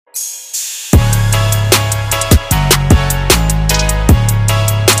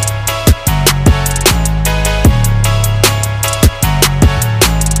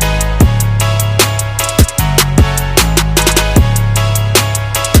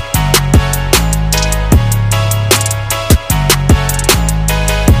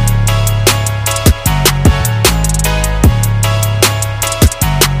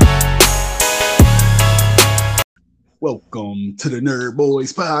Welcome to the Nerd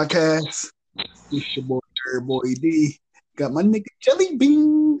Boys podcast. It's your boy Nerd Boy D. Got my nigga Jelly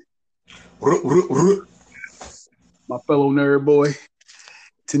Bean, my fellow nerd boy.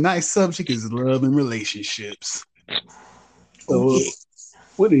 Tonight's subject is love and relationships. So,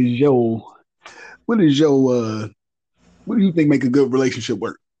 what do you think make a good relationship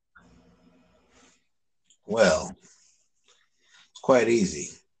work? Well, it's quite easy.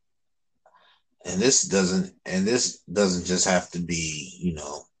 And this doesn't just have to be,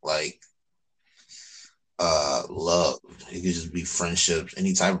 love. It could just be friendships,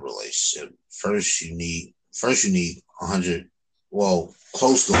 any type of relationship. First you need 100,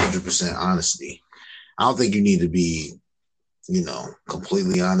 close to 100% honesty. I don't think you need to be,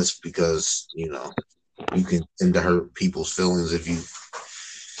 completely honest because, you can tend to hurt people's feelings if you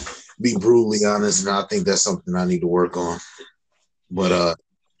be brutally honest. And I think that's something I need to work on. But,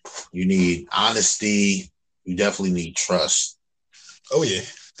 you need honesty. You definitely need trust. Oh yeah,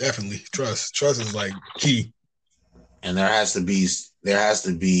 definitely trust. Trust is like key. And there has to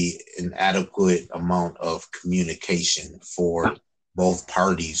be an adequate amount of communication for both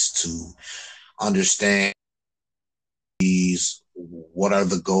parties to understand what are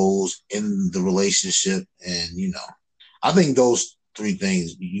the goals in the relationship. And I think those three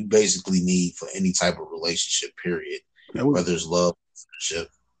things you basically need for any type of relationship, period. Whether it's love, friendship.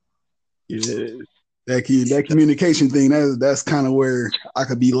 Yeah, that communication thing, that's kind of where I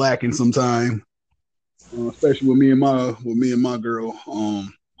could be lacking sometime, especially with me and my girl.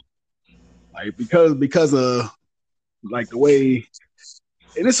 Because of like the way,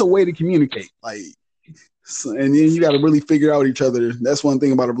 and it's a way to communicate. And then you got to really figure out each other. That's one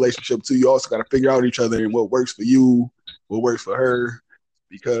thing about a relationship too. You also got to figure out each other and what works for you, what works for her,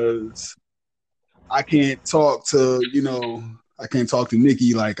 because I can't talk to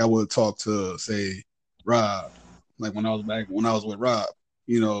Nikki like I would talk to, say, Rob. Like when I was with Rob,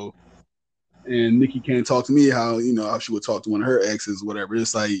 and Nikki can't talk to me how she would talk to one of her exes, whatever.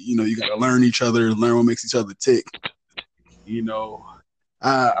 It's like, you got to learn each other, learn what makes each other tick.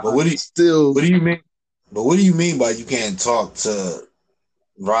 But what do you mean? But what do you mean by you can't talk to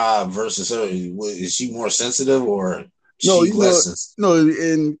Rob versus her? Is she more sensitive or less sensitive? No,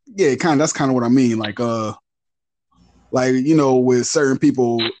 and yeah, that's kind of what I mean. With certain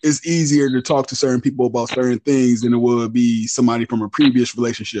people, it's easier to talk to certain people about certain things than it would be somebody from a previous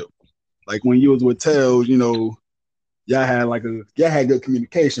relationship. Like when you was with Tels, y'all had good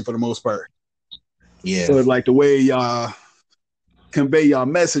communication for the most part. Yeah. So like the way y'all convey y'all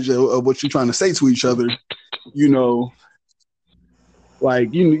message of what you're trying to say to each other,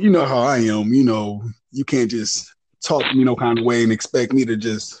 like you know how I am. You can't just talk to me no kind of way and expect me to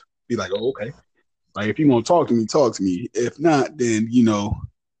just be like, oh, okay. Like if you want to talk to me, talk to me. If not, then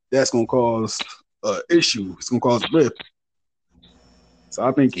that's gonna cause an issue. It's gonna cause a rift. So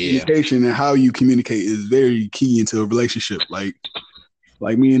I think communication and how you communicate is very key into a relationship. Like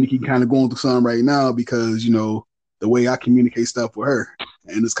me and Nikki kind of going through something right now because the way I communicate stuff with her,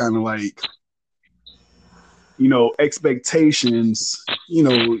 and it's kind of like expectations.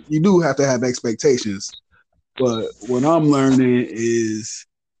 You do have to have expectations, but what I'm learning is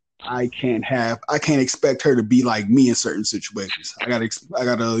I can't expect her to be like me in certain situations. I gotta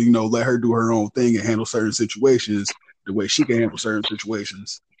let her do her own thing and handle certain situations the way she can handle certain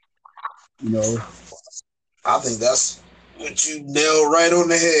situations. I think that's what you nailed right on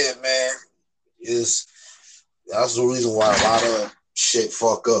the head, man. That's the reason why a lot of shit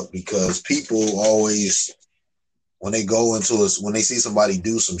fuck up, because people always, when they see somebody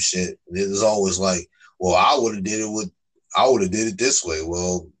do some shit, it's always like, well, I would have did it this way.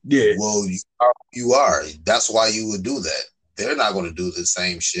 Well, yeah. Well, you are. That's why you would do that. They're not going to do the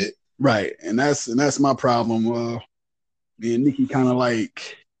same shit. Right. And that's my problem. Me and Nikki kind of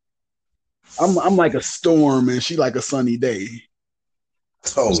like, I'm like a storm and she like a sunny day.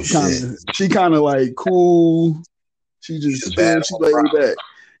 Oh, shit. She kind of like cool. She just bad. She laid back.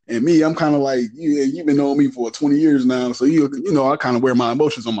 And me, I'm kind of like, you've been knowing me for 20 years now. So, I kind of wear my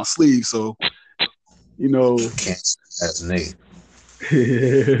emotions on my sleeve. So, That's me.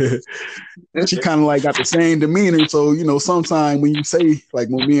 She kind of like got the same demeanor. So, sometimes when you say, like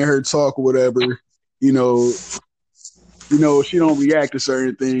when me and her talk or whatever, she don't react to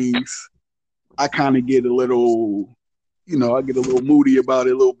certain things. I kind of get a little, I get a little moody about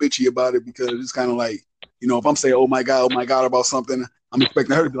it, a little bitchy about it, because it's kind of like, if I'm saying, oh my God about something, I'm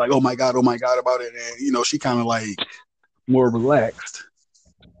expecting her to be like, oh my God about it. And, she kind of like more relaxed.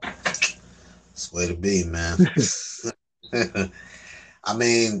 That's the way to be, man. I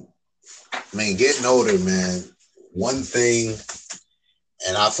mean, getting older, man, one thing,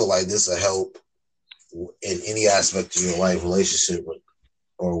 and I feel like this will help in any aspect of your life, relationship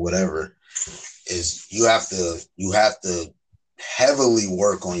or whatever, is you have to heavily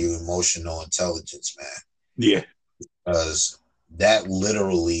work on your emotional intelligence, man. Yeah. Because that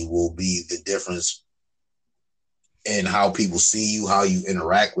literally will be the difference in how people see you, how you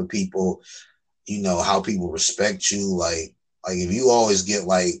interact with people, you know, how people respect you. Like if you always get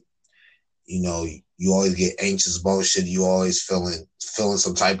like, you know, you always get anxious about shit, you always feeling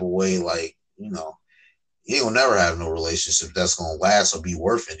some type of way, like, you know, you ain't gonna never have no relationship that's gonna last or be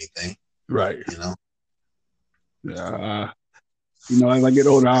worth anything. Right. You know? You know, as I get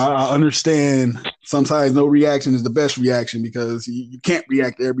older, I understand sometimes no reaction is the best reaction because you can't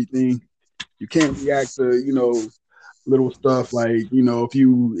react to everything. You can't react to, you know, little stuff like, you know, if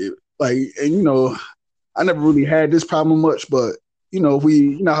you like, and you know, I never really had this problem much, but you know,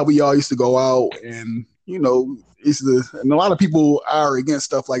 you know how we all used to go out and, you know, and a lot of people are against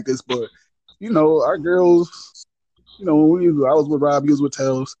stuff like this, but you know, our girls, you know, I was with Rob, he was with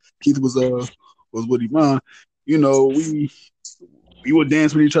Tails, Keith was with Iman, you know, we would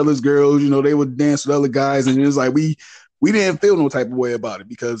dance with each other's girls, you know, they would dance with other guys, and it was like we didn't feel no type of way about it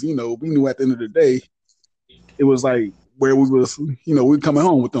because, you know, we knew at the end of the day, it was like where we was, you know, we're coming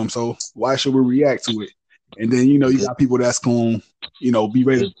home with them. So why should we react to it? And then, you know, you got people that's going, you know, be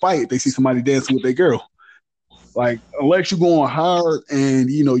ready to fight if they see somebody dancing with their girl. Like, unless you're going hard and,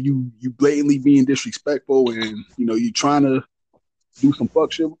 you know, you blatantly being disrespectful and, you know, you trying to do some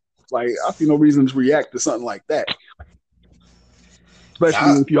fuck shit, like, I see no reason to react to something like that.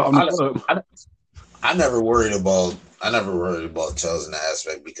 Especially if you're out in the club. I never worried about Chels in that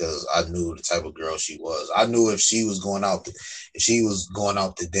aspect because I knew the type of girl she was. I knew if she was going out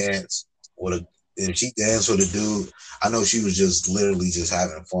to dance if she danced with a dude, I know she was just literally just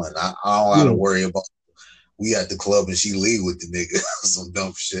having fun. I don't have to worry about we at the club and she leave with the nigga some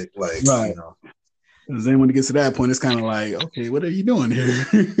dumb shit. Like, right. You know. Because then when it gets to that point, it's kind of like, okay, what are you doing here?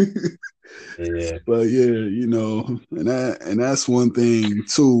 Yeah. But yeah, you know, and that's one thing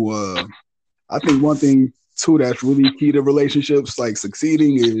too. I think one thing too that's really key to relationships, like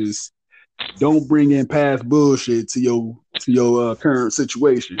succeeding, is don't bring in past bullshit to your current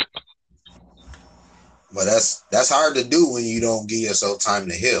situation. But that's hard to do when you don't give yourself time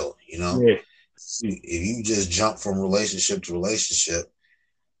to heal. You know, yeah. If you just jump from relationship to relationship,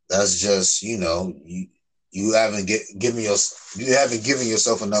 that's just, you know, you haven't given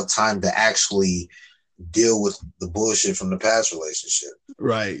yourself enough time to actually deal with the bullshit from the past relationship.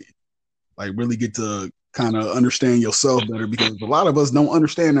 Right. Like really get to kind of understand yourself better, because a lot of us don't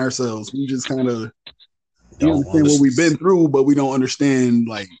understand ourselves. We just kind of understand what we've been through, but we don't understand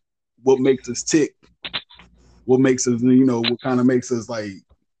like what makes us tick, what makes us, you know, what kind of makes us like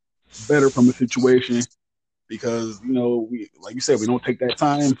better from a situation. Because, you know, we, like you said, we don't take that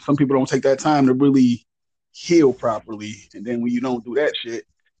time. Some people don't take that time to really heal properly. And then when you don't do that shit,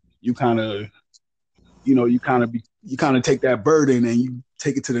 you kind of, you know, you kind of take that burden and you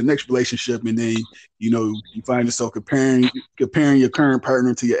take it to the next relationship. And then, you know, you find yourself comparing your current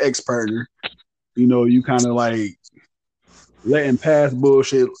partner to your ex-partner. You know, you kind of like letting past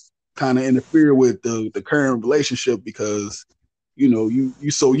bullshit kind of interfere with the current relationship because, you know,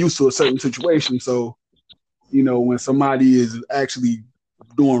 you so used to a certain situation. So, you know, when somebody is actually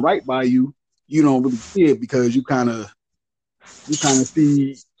doing right by you, you don't really see it because you kind of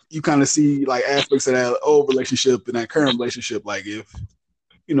see like aspects of that old relationship and that current relationship. Like if,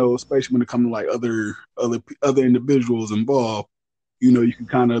 you know, especially when it comes to like other individuals involved, you know, you can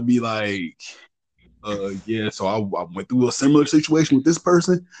kind of be like, yeah, so I went through a similar situation with this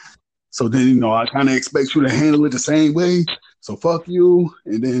person. So then, you know, I kind of expect you to handle it the same way. So fuck you.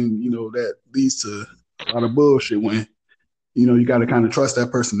 And then, you know, that leads to a lot of bullshit when, you know, you got to kind of trust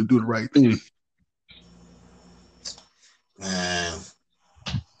that person to do the right thing. Man,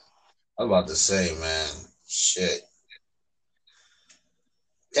 I was about to say, man, shit.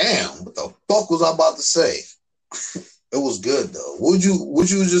 Damn, what the fuck was I about to say? It was good though. You was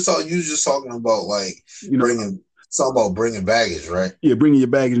just talking about like, you know, bringing baggage, right? Yeah, bringing your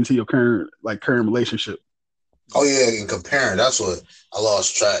baggage into your current relationship. Oh yeah, and comparing. That's what I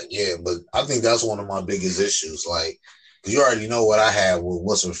lost track. Yeah, but I think that's one of my biggest issues. Like, cause you already know what I had with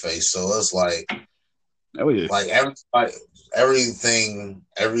what's her face, so it's like, oh yeah, like everything,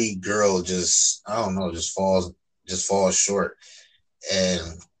 every girl just, I don't know, just falls short, and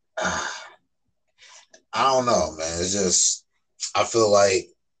I don't know, man. It's just, I feel like,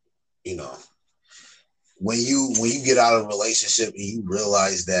 you know, when you get out of a relationship and you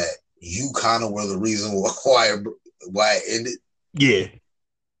realize that you kind of were the reason why it ended. Yeah.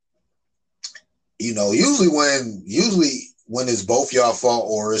 You know, usually when it's both y'all fault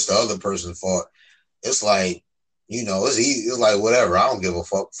or it's the other person's fault, it's like, it's easy. It's like whatever. I don't give a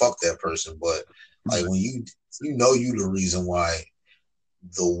fuck that person. But like when you the reason why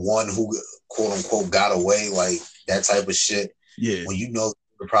the one who quote unquote got away, like that type of shit. Yeah. When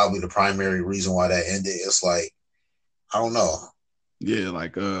probably the primary reason why that ended, it's like, I don't know. Yeah,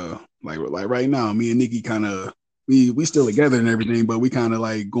 like right now, me and Nikki kind of we still together and everything, but we kind of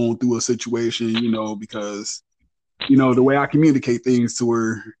like going through a situation, because the way I communicate things to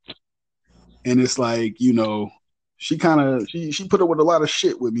her, and it's like she kind of she put up with a lot of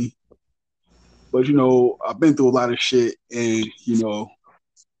shit with me, but I've been through a lot of shit, and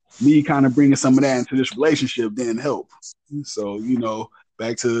me kind of bringing some of that into this relationship didn't help. So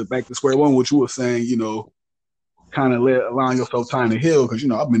back to square one, what you were saying, kind of allowing yourself time to heal, because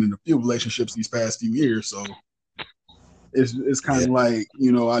I've been in a few relationships these past few years, so it's kind of like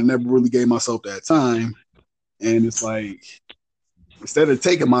I never really gave myself that time, and it's like instead of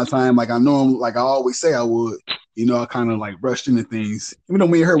taking my time like I always say I would, I kind of like rushed into things. Even though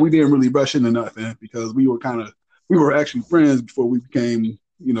me and her, we didn't really rush into nothing, because we were actually friends before we became,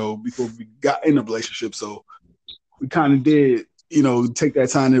 before we got in a relationship. So we kind of did, take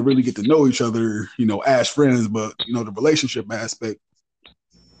that time to really get to know each other, as friends. But the relationship aspect,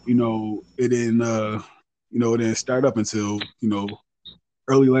 it didn't start up until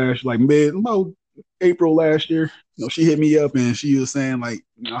early about April last year. She hit me up and she was saying like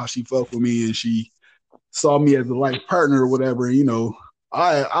how she felt with me, and she saw me as a life partner or whatever.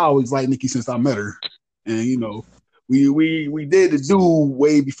 I always liked Nikki since I met her, and we did the do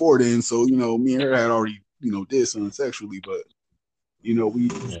way before then. So me and her had already did something sexually, but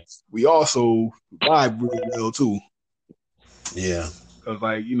we also vibe really well too. Yeah, because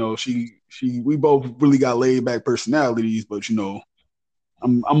like we both really got laid back personalities, but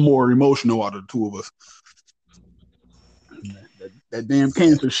I'm more emotional out of the two of us. That damn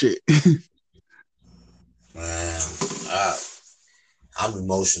cancer shit. Man, I'm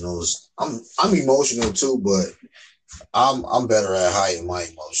emotional. I'm emotional too, but I'm better at hiding my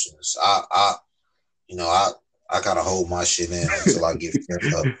emotions. I gotta hold my shit in until I get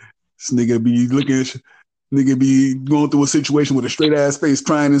fed up. This nigga be nigga be going through a situation with a straight ass face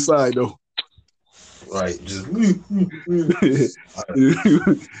crying inside though. Right, just in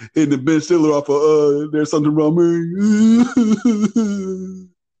the Ben Stiller off of there's something wrong with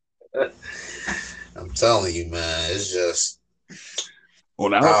me. I'm telling you, man, it's just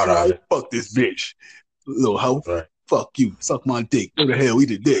on the outside, fuck this bitch. Little hoe. Right. Fuck you. Suck my dick. Go to hell,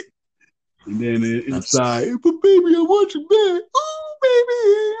 eat a dick. And then inside, but baby, I want you back. Oh,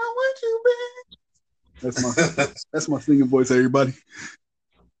 baby, I want you back. That's my singing voice, everybody.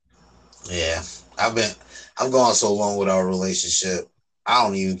 Yeah, I'm going so long with our relationship. I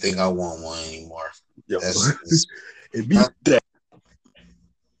don't even think I want one anymore. Yep. It be that.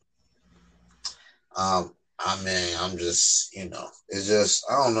 I'm just, it's just,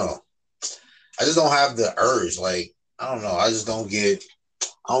 I don't know. I just don't have the urge. Like, I don't know. I don't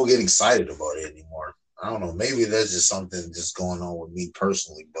get excited about it anymore. I don't know. Maybe there's just something just going on with me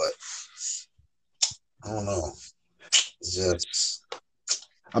personally, but I don't know. It's just.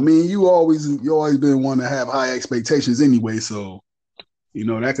 I mean, you always been one to have high expectations anyway, so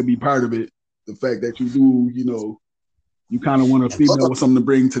that could be part of it. The fact that you do, you kind of want a female with something to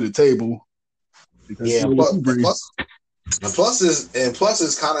bring to the table. Yeah, plus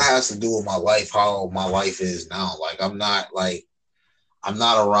it's kind of has to do with my life, how my life is now. Like I'm not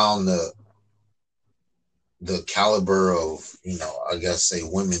around the caliber of, I guess say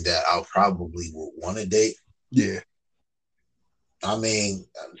women that I probably would want to date. Yeah. I mean,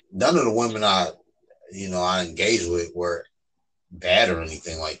 none of the women I engaged with were bad or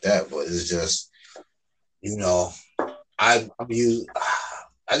anything like that, but it's just, I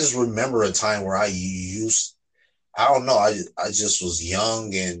just remember a time where I don't know, I just was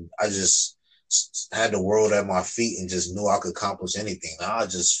young and I just had the world at my feet and just knew I could accomplish anything. Now I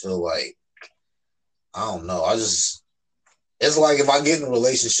just feel like, I don't know, it's like if I get in a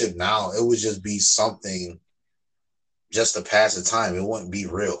relationship now, it would just be something just to pass the time. It wouldn't be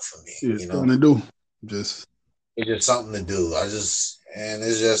real for me. It's something to do. It's just something to do. It's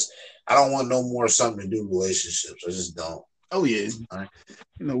just, I don't want no more something to do relationships. I just don't. Oh yeah. Right.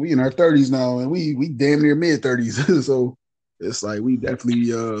 We in our 30s now, and we damn near mid 30s. So it's like we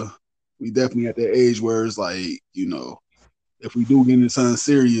definitely at that age where it's like, if we do get into something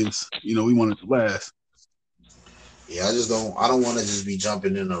serious, we want it to last. Yeah, I don't want to just be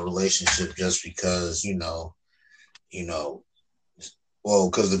jumping in a relationship just because, because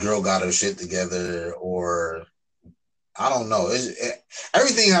the girl got her shit together, or I don't know.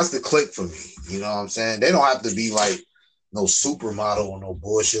 Everything has to click for me. You know what I'm saying? They don't have to be like no supermodel or no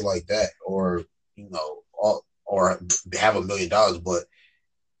bullshit like that, or or have $1 million, but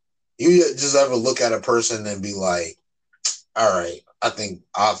you just ever look at a person and be like, all right, I think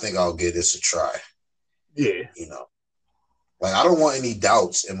I'll give this a try. Yeah. Like I don't want any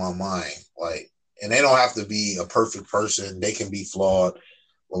doubts in my mind. Like, and they don't have to be a perfect person. They can be flawed.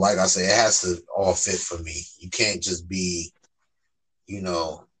 But like I say, it has to all fit for me. You can't just be,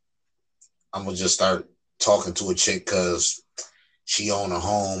 I'm gonna just start talking to a chick because she own a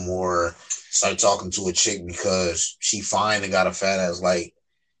home, or start talking to a chick because she fine and got a fat ass. Like,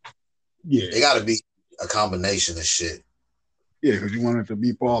 yeah, it got to be a combination of shit. Yeah, because you want it to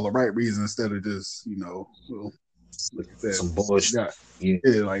be for all the right reasons instead of just, well, like I said, some bullshit.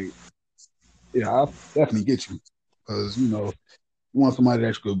 I definitely get you because you want somebody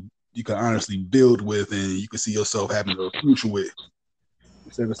that you could honestly build with and you can see yourself having a future with,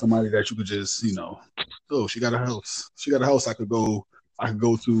 instead of somebody that you could just, oh, she got a house, I could go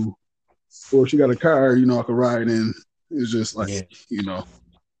to, or she got a car, I could ride in. It's just like, to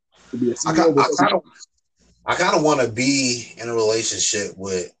be a CEO. I kind of want to be in a relationship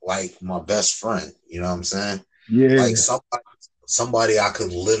with like my best friend. You know what I'm saying? Yeah. Like somebody I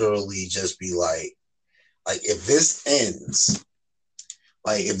could literally just be like if this ends,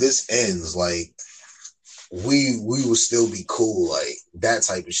 like we will still be cool, like that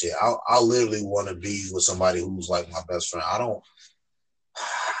type of shit. I literally want to be with somebody who's like my best friend. I want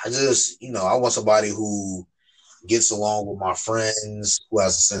somebody who gets along with my friends, who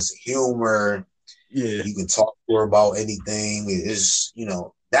has a sense of humor. Yeah, you can talk to her about anything. It's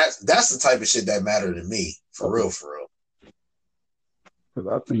that's the type of shit that matter to me, for real. Because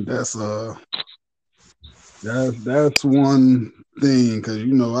I think that's one thing. Because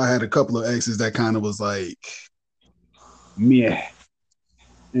I had a couple of exes that kind of was like, meh,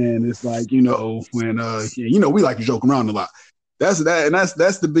 and it's like when we like to joke around a lot. That's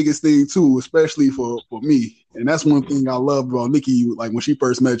the biggest thing too, especially for me. And that's one thing I loved about Nikki. Like when she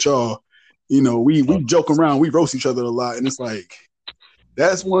first met y'all, we joke around, we roast each other a lot, and it's like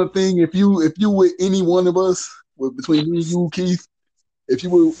that's one thing. If you with any one of us, between me, you, Keith, if you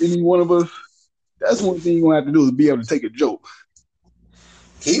were any one of us, that's one thing you're gonna have to do is be able to take a joke.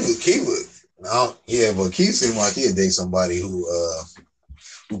 Keith would. No, yeah, but Keith seemed like he'd date somebody who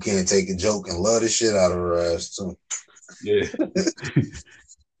can't take a joke and love the shit out of her ass too. Yeah.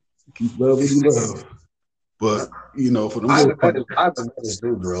 Keith love what he love. But for the most part, I've met this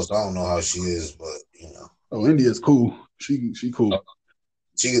new girl, so I don't know how she is, but Oh, India's cool. She cool.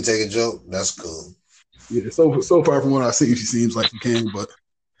 She can take a joke. That's cool. Yeah, so far from what I see, she seems like she can. But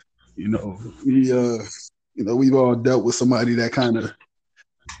we've all dealt with somebody that kind of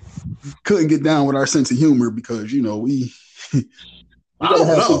couldn't get down with our sense of humor because we. I don't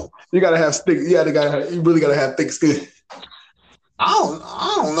know. You gotta have thick. Yeah, you really gotta have thick skin.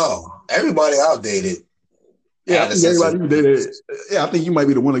 I don't know. Everybody I've dated. Yeah, I think everybody you dated. Yeah, I think you might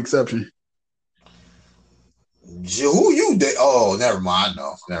be the one exception. Who you date? Oh, never mind.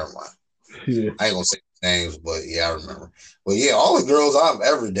 No, never mind. Yeah. I ain't gonna say names, but yeah, I remember. But yeah, all the girls I've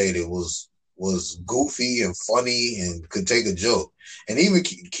ever dated was goofy and funny and could take a joke. And even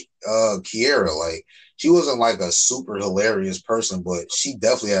Kiera, like she wasn't like a super hilarious person, but she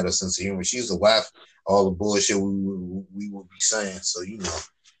definitely had a sense of humor. She used to laugh all the bullshit we would be saying. So Yeah,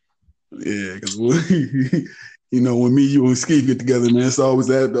 because when me, you, and Steve get together, man, it's always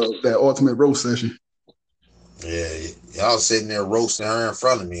that ultimate roast session. Yeah, y'all sitting there roasting her in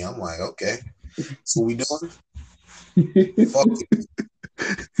front of me. I'm like, okay, so we doing? Fuck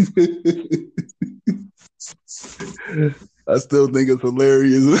it. I still think it's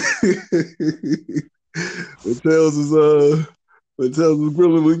hilarious. When Tails was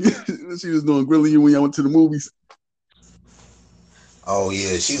grilling when she was doing grilling you when y'all went to the movies. Oh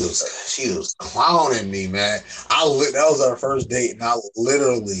yeah, she was clowning me, man. That was our first date, and I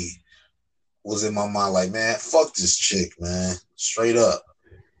literally was in my mind like, man, fuck this chick, man, straight up.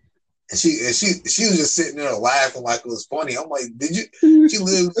 And she was just sitting there laughing like it was funny. I'm like, did you? She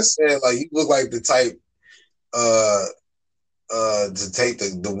literally said like, you look like the type to take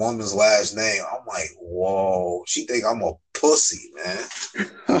the woman's last name. I'm like, whoa. She think I'm a pussy, man.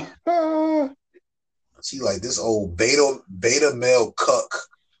 She like this old beta male cuck.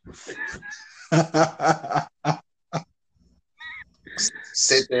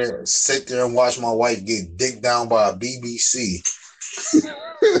 Sit there and watch my wife get dicked down by a BBC.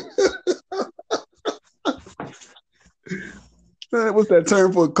 What's that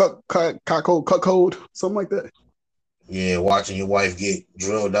term for cuckold? Something like that. Yeah, watching your wife get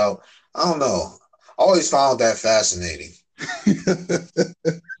drilled out. I don't know. I always found that fascinating.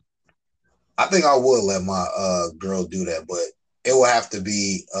 I think I would let my girl do that, but it will have to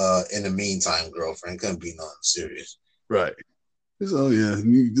be in the meantime girlfriend. It couldn't be nothing serious. Right. So yeah,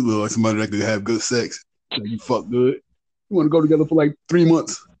 you look like somebody that could have good sex. Like you fuck good. You want to go together for like 3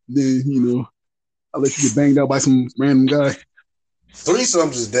 months, then I'll let you get banged out by some random guy.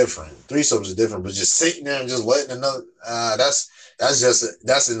 Threesomes is different. But just sitting there and just letting another that's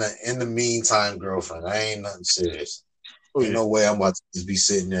in the meantime girlfriend. I ain't nothing serious. Ain't no way I'm about to just be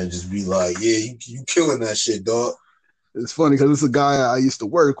sitting there and just be like, yeah, you killing that shit, dog. It's funny because it's a guy I used to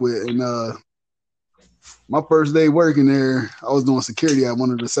work with, and my first day working there, I was doing security at one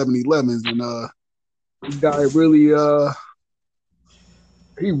of the 7-Elevens, and this guy really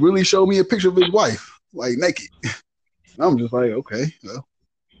he really showed me a picture of his wife, like naked. And I'm just like, okay, well.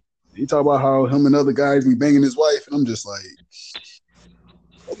 He talk about how him and other guys be banging his wife, and I'm just like,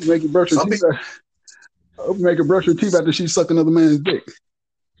 I hope you make her brush her teeth. I hope you make her brush her teeth after she sucked another man's dick.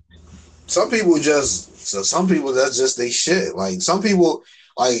 Some people that's just they shit. Like some people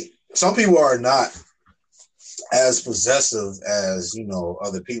are not as possessive as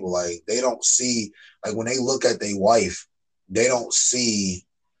other people. Like they don't see, like when they look at their wife, they don't see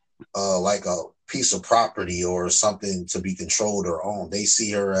like a piece of property or something to be controlled or owned. They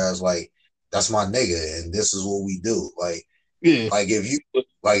see her as like, that's my nigga and this is what we do. Like, yeah. Like if you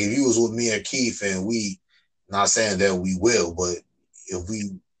was with me or Keith and we, not saying that we will, but if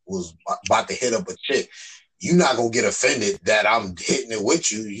we was about to hit up a chick, you're not gonna get offended that I'm hitting it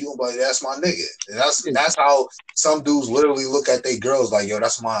with you. You gonna be like, that's my nigga. And that's how some dudes literally look at their girls like, yo,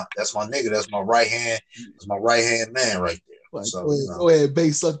 that's my nigga. That's my right hand. That's my right hand man right there. Like, so go ahead,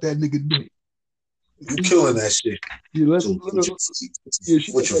 babe, suck that nigga dick. You killing that shit. Yeah,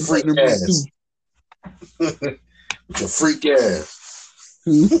 with your freak ass. With your freak ass.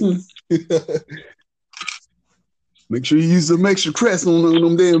 Make sure you use some extra crest on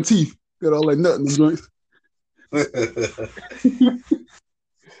them damn teeth. Got all that nut in them joints.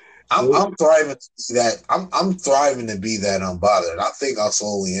 I'm thriving to see that. I'm thriving to be that unbothered. I think I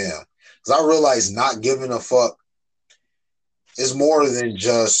slowly am. Because I realize not giving a fuck is more than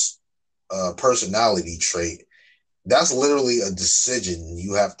just a personality trait. That's literally a decision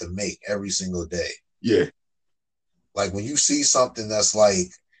you have to make every single day. Yeah. Like when you see something that's like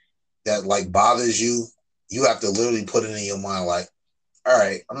that like bothers you, you have to literally put it in your mind like, all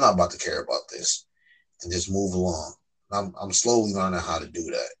right, I'm not about to care about this and just move along. I'm slowly learning how to do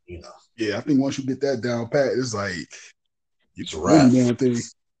that, Yeah, I think once you get that down pat, it's like it's a wrap. Damn thing.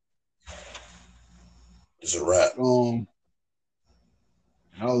 It's a wrap.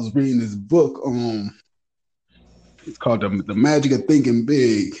 I was reading this book. It's called The Magic of Thinking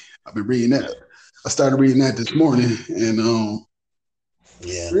Big. I've been reading that. I started reading that this morning, and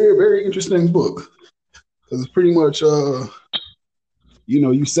very, very interesting book. Because it's pretty much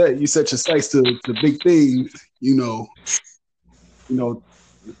you set your sights to big things, 9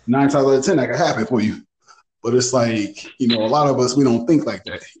 times out of 10 that can happen for you. But it's like, a lot of us, we don't think like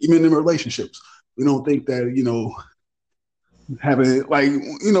that. Even in relationships, we don't think that, having like,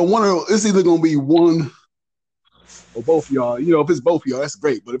 it's either going to be one or both of y'all. If it's both of y'all, that's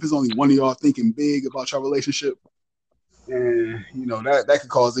great. But if it's only one of y'all thinking big about your relationship, and, that could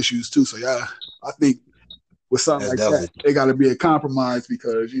cause issues too. So, yeah, I think with something like that, they got to be a compromise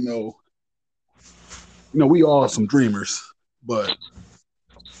because, we all some dreamers, but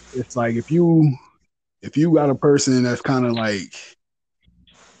it's like if you got a person that's kind of like,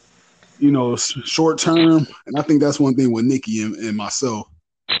 short term, and I think that's one thing with Nikki and myself.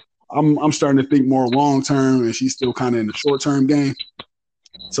 I'm starting to think more long term, and she's still kind of in the short term game.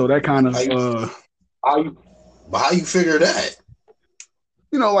 So that kind of how you figure that?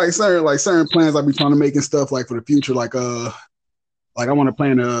 Like certain plans I be trying to make and stuff like for the future, like I want to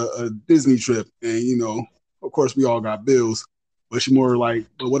plan a Disney trip, and of course we all got bills, but she more like,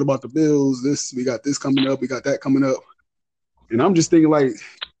 but what about the bills? We got this coming up, we got that coming up, and I'm just thinking like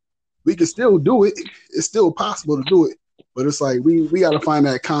we can still do it. It's still possible to do it, but it's like we got to find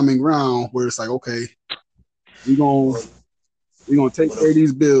that common ground where it's like, okay, we gonna take care of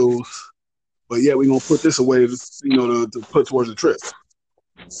these bills, but yeah, we gonna put this away, to put towards the trip.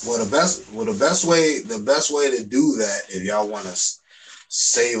 Well, the best way to do that, if y'all want to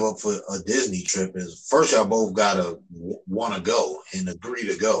save up for a Disney trip, is first y'all both gotta want to go and agree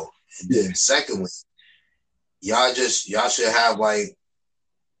to go, and then secondly, y'all should have like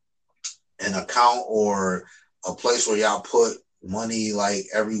an account or a place where y'all put money like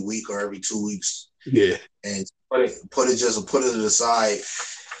every week or every 2 weeks, and put it aside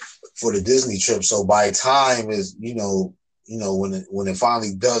for the Disney trip. So by time is when it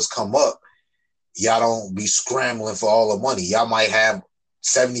finally does come up, y'all don't be scrambling for all the money. Y'all might have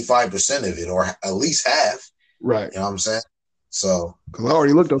 75% of it or at least half. Right. You know what I'm saying? So, because I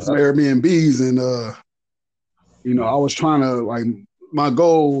already looked up some Airbnbs, and I was trying to like my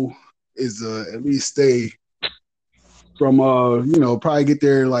goal is to at least stay from probably get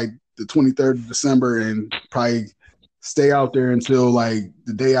there like the 23rd of December and probably stay out there until like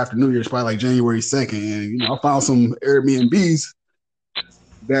the day after New Year's, probably like January 2nd. And I found some Airbnbs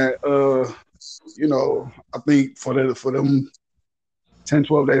that I think for them 10,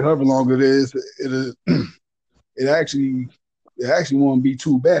 12 days, however long it is, it actually won't be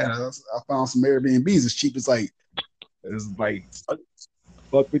too bad. I found some Airbnbs as cheap as it's like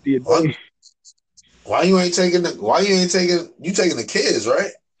 $150 a day. Why you ain't taking the kids,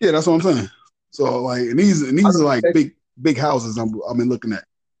 right? Yeah, that's what I'm saying. So like, and these are like big houses I've been looking at.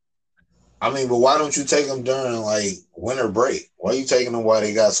 I mean, but why don't you take them during like winter break? Why are you taking them while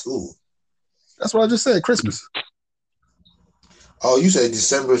they got school? That's what I just said. Christmas. Oh, you said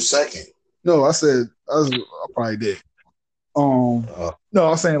December 2nd. No, I probably did. No, I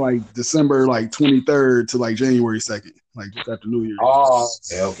was saying like December like 23rd to like January 2nd, like just after New Year's. Oh,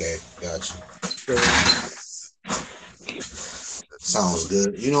 okay, gotcha. Sounds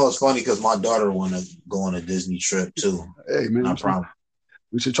good. It's funny because my daughter want to go on a Disney trip too. Hey man, I promise.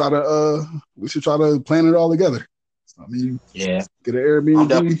 We should try to plan it all together. I mean, yeah, get an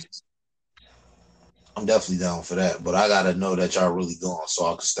Airbnb. I'm definitely down for that, but I gotta know that y'all really going so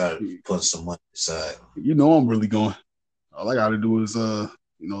I can start putting some money aside. I'm really going. All I gotta do is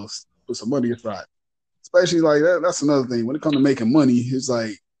put some money aside. Especially like that. That's another thing. When it comes to making money, it's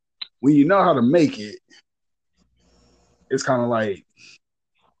like when you know how to make it, it's kind of like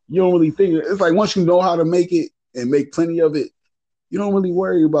you don't really think. It's like once you know how to make it and make plenty of it, you don't really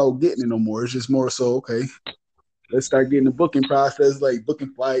worry about getting it no more. It's just more so, okay, let's start getting the booking process, like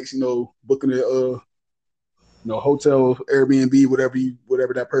booking flights, booking the hotel, Airbnb,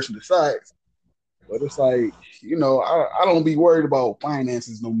 whatever that person decides. But it's like, I don't be worried about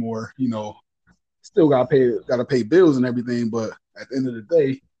finances no more. Still gotta pay bills and everything, but at the end of the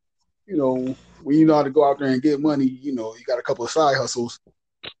day, when you know how to go out there and get money, you got a couple of side hustles,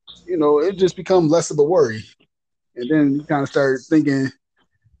 it just becomes less of a worry. And then you kind of start thinking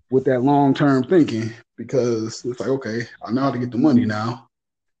with that long-term thinking, because it's like, okay, I know how to get the money now.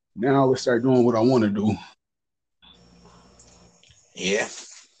 Now let's start doing what I want to do. Yeah.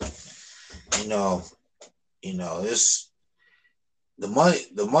 It's the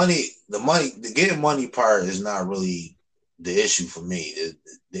getting money part is not really the issue for me.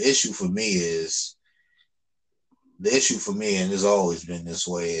 The issue for me, and it's always been this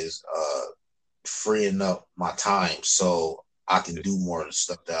way, is freeing up my time so I can do more of the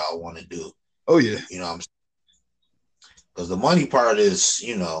stuff that I want to do. Oh yeah. Because the money part is,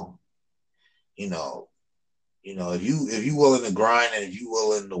 if you willing to grind and if you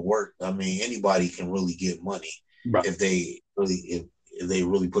willing to work, I mean, anybody can really get money, right, if they really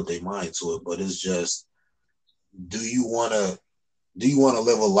put their mind to it. But it's just, do you want to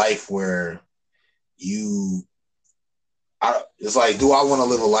live a life where it's like, do I want to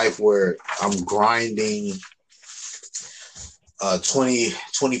live a life where I'm grinding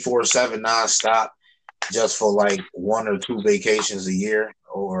 24/7 nonstop just for like 1 or 2 vacations a year?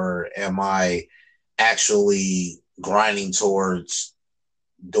 Or am I actually grinding towards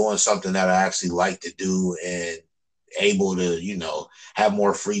doing something that I actually like to do and able to, have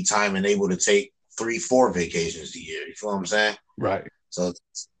more free time and able to take 3-4 vacations a year? You feel what I'm saying? Right. So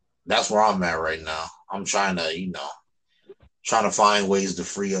that's where I'm at right now. I'm trying to find ways to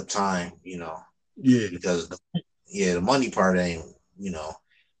free up time, Yeah. Because the money part ain't,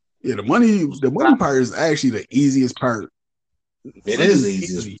 Yeah, the money part is actually the easiest part. It is the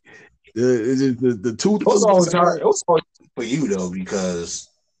easiest. The two. It was always hard. It was hard for you though, because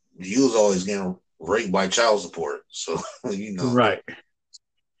you was always getting raped by child support. So Right.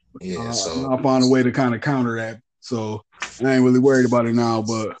 Yeah. So I found a way to kind of counter that. So I ain't really worried about it now.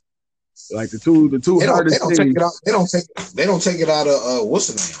 But like the two hardest things. They don't take it out of what's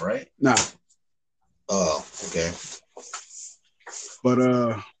the name, right? Nah. Oh, okay. But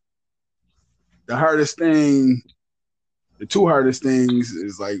the hardest thing, the two hardest things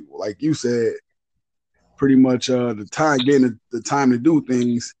is like you said, pretty much the time, getting the time to do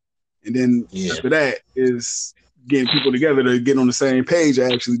things, and then after that is getting people together to get on the same page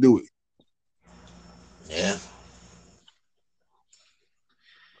and actually do it. Yeah.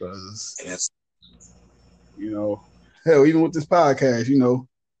 Because hell, even with this podcast,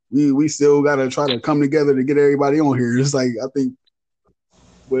 we still gotta try to come together to get everybody on here. It's like, I think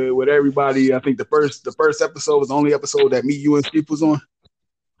with everybody, I think the first episode was the only episode that me, you, and Steve was on.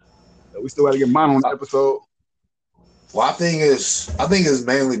 We still got to get mine on the episode. Well, I think it's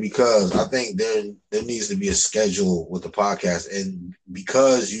mainly because I think there needs to be a schedule with the podcast, and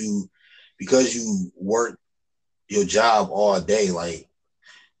because you work your job all day, like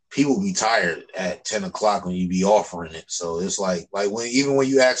people be tired at 10 o'clock when you be offering it. So it's like when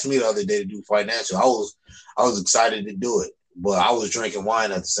you asked me the other day to do financial, I was excited to do it, but I was drinking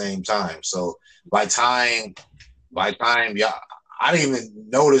wine at the same time. So by time yeah, I didn't even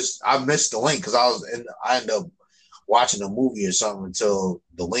notice I missed the link because I ended up watching a movie or something until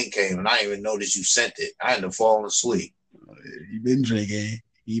the link came, and I didn't even notice you sent it. I ended up falling asleep. He been drinking.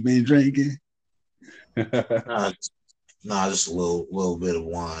 He been drinking. Nah, just a little bit of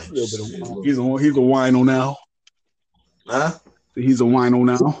wine. A little bit of wine. He's a wino now. Huh? He's a wino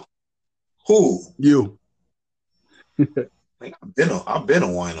now. Who? You. I've been a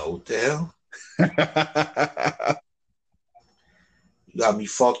wino. What the hell? You got me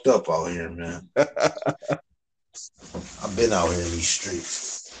fucked up out here, man. I've been out here in these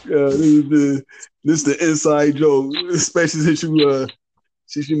streets. Yeah, this the inside joke, especially since you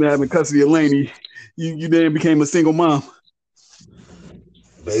been having custody of Laney. You then became a single mom.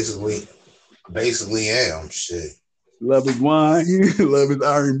 Basically am shit. Love his wine, love his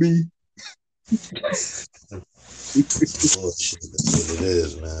R&B. Bullshit, that's what it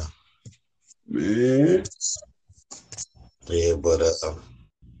is, man. Man. Yeah, but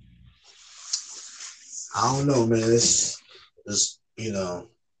I don't know, man. It's you know,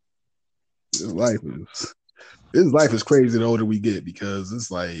 His life is crazy the older we get, because it's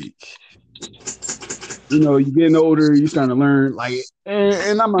like, you're getting older, you're starting to learn, like,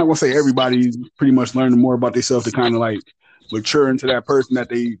 and I'm not gonna say everybody's pretty much learning more about themselves to kind of like mature into that person that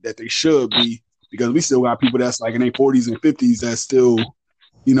they should be, because we still got people that's like in their 40s and 50s that's still,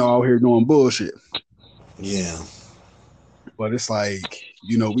 out here doing bullshit. Yeah. But it's like,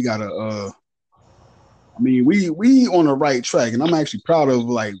 we gotta we on the right track, and I'm actually proud of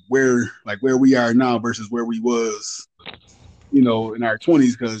where we are now versus where we was, in our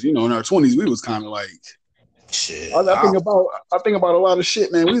 20s, because in our 20s we was kind of like, shit. I think about a lot of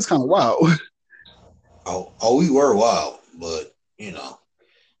shit, man. We was kind of wild. Oh, we were wild, but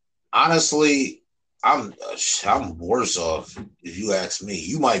honestly, I'm worse off. If you ask me,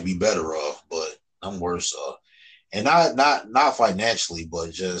 you might be better off, but I'm worse off, and not financially,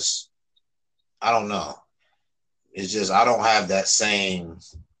 but just I don't know. It's just I don't have that same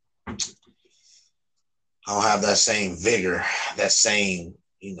vigor, that same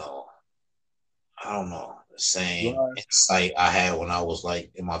I don't know, the same insight I had when I was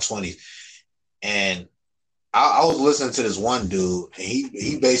like in my 20s, and I was listening to this one dude, and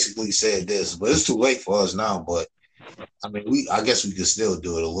he basically said this, but it's too late for us now. But I mean, I guess we could still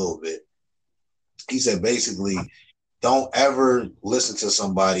do it a little bit. He said basically, don't ever listen to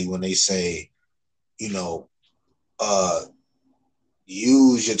somebody when they say,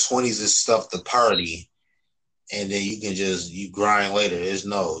 use your 20s as stuff to party, and then you grind later. There's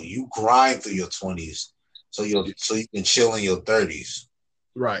no, you grind through your 20s, so you can chill in your 30s.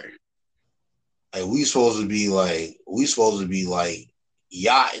 Right. Like we supposed to be like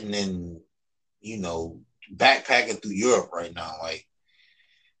yachting and backpacking through Europe right now. Like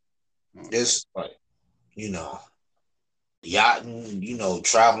this, like yachting,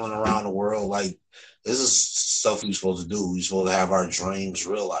 traveling around the world. Like this is stuff we're supposed to do. We're supposed to have our dreams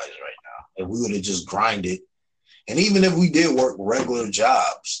realized right now. If we would have just grinded, and even if we did work regular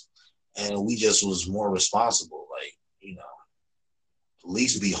jobs and we just was more responsible, like at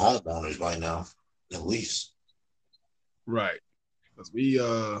least be homeowners by now. At least. Right. Because we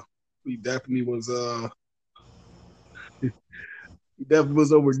definitely was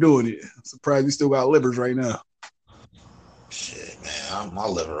overdoing it. I'm surprised we still got livers right now. Shit, man, my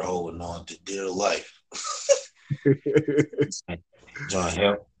liver holding on to dear life. That joint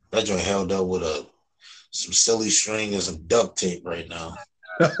held up with some silly string and some duct tape right now.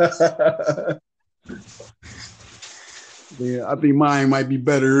 Yeah, I think mine might be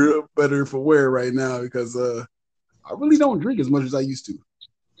better for wear right now, because I really don't drink as much as I used to.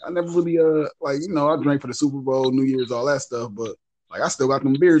 I never really I drank for the Super Bowl, New Year's, all that stuff, but I still got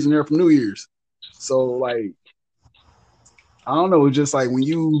them beers in there from New Year's. So I don't know, it's just like when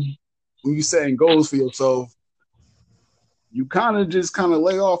you setting goals for yourself, you kind of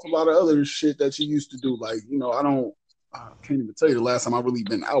lay off a lot of other shit that you used to do. I can't even tell you the last time I really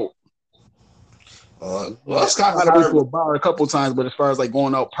been out. Well, it's kind of hard. I went to a bar a couple times, but as far as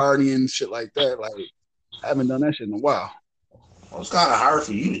going out partying shit like that, I haven't done that shit in a while. Well, it's kind of hard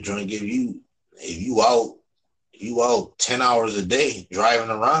for you to drink if you out 10 hours a day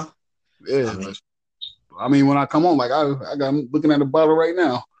driving around. Yeah, I mean when I come home, I'm looking at a bottle right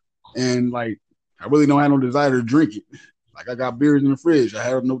now, and I really don't have no desire to drink it. Like I got beers in the fridge. I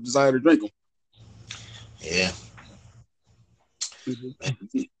have no desire to drink them. Yeah. Man,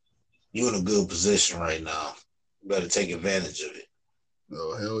 you in a good position right now. You better take advantage of it.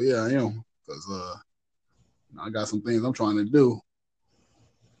 Oh hell yeah, I am. Because I got some things I'm trying to do.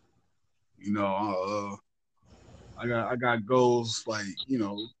 You know, I got goals like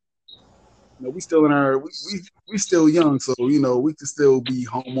we still in our we still young, so we can still be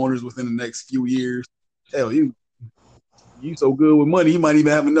homeowners within the next few years. Hell, you so good with money, you might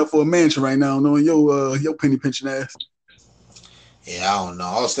even have enough for a mansion right now, knowing your penny pinching ass. Yeah, I don't know.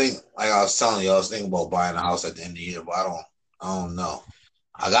 I was telling you, I was thinking about buying a house at the end of the year, but I don't know.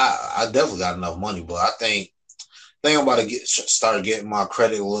 I definitely got enough money, but I think I'm about to start getting my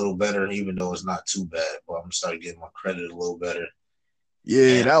credit a little better, even though it's not too bad. But I'm gonna start getting my credit a little better.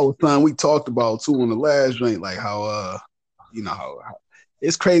 Yeah, and that was something we talked about too on the last drink, like how how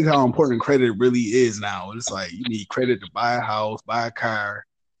it's crazy how important credit really is now. It's like you need credit to buy a house, buy a car.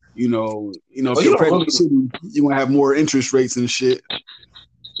 If your credit shitty, you're gonna have more interest rates and shit.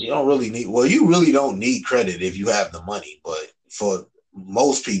 You don't really need. Well, you really don't need credit if you have the money, but for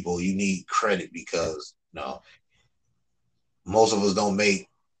most people, you need credit because most of us don't make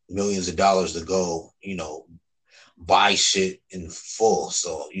millions of dollars to go, buy shit in full.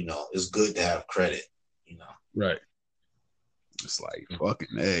 So, it's good to have credit, Right. It's like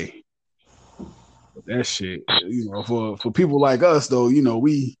fucking A. But that shit, for people like us though,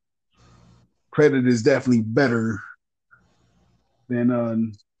 we credit is definitely better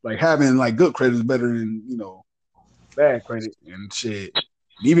than like having like good credit is better than, bad credit and shit.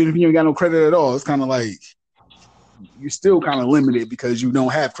 Even if you ain't got no credit at all, it's kind of like you're still kind of limited because you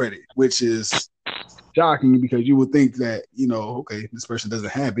don't have credit, which is shocking because you would think that, okay, this person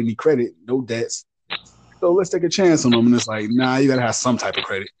doesn't have any credit, no debts. So let's take a chance on them. And it's like, nah, you got to have some type of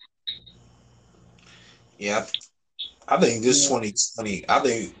credit. Yeah. I think this 2020, I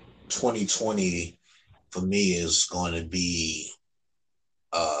think 2020 for me is going to be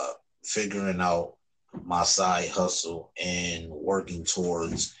figuring out my side hustle and working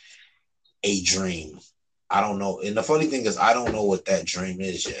towards a dream. I don't know. And the funny thing is, I don't know what that dream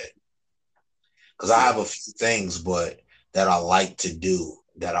is yet. Because I have a few things, but that I like to do,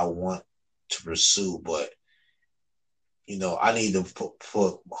 that I want to pursue. But, I need to put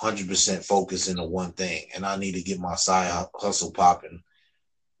 100% focus into one thing. And I need to get my side hustle popping,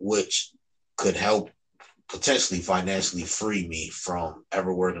 which could help potentially financially free me from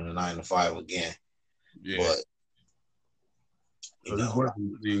ever working a 9 to 5 again. Yeah. But, this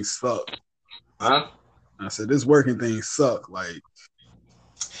working thing suck. Huh? I said this working thing suck. Like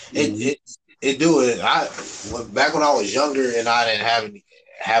it do it. Back when I was younger and I didn't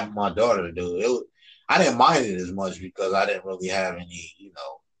have my daughter to do it. I didn't mind it as much because I didn't really have any,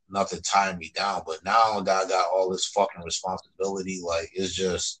 nothing tying me down. But now that I got all this fucking responsibility, like it's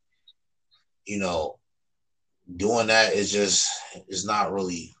just, doing that is just, it's not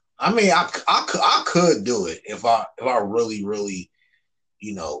really. I mean, I could do it if I really, really,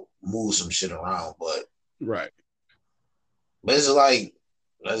 move some shit around, but right. But it's like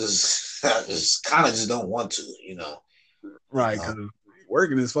I just kind of just don't want to, Right, because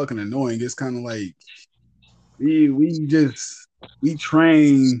working is fucking annoying. It's kind of like we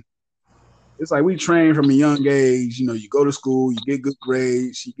train. It's like we train from a young age. You go to school, you get good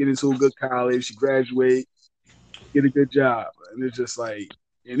grades, you get into a good college, you graduate, get a good job, and it's just like,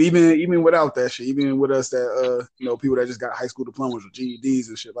 and even without that shit, even with us that people that just got high school diplomas or GEDs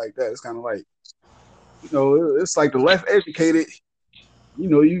and shit like that, it's kind of like, it's like the less educated,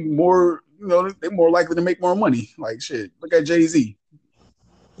 you more, they're more likely to make more money. Like shit, look at Jay-Z.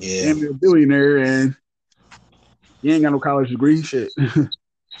 Yeah, you're a billionaire and you ain't got no college degree. Shit.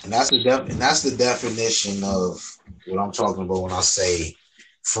 And that's the definition of what I'm talking about when I say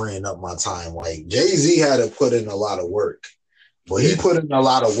freeing up my time. Like Jay-Z had to put in a lot of work, but he put in a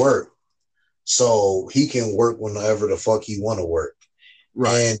lot of work so he can work whenever the fuck he want to work,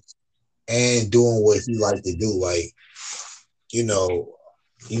 right? And doing what he like to do. Like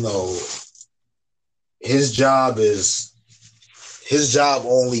his job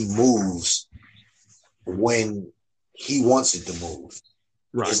only moves when he wants it to move.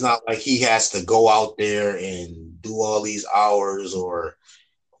 Right. It's not like he has to go out there and do all these hours or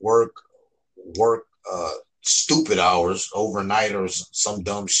work stupid hours overnight or some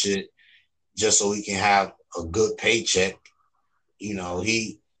dumb shit just so he can have a good paycheck.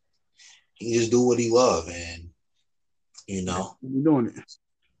 He just do what he love, and you're doing it.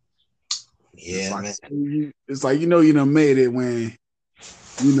 Yeah, it's like you done made it when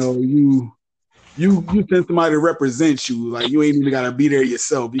you you send somebody to represent you. Like you ain't even gotta be there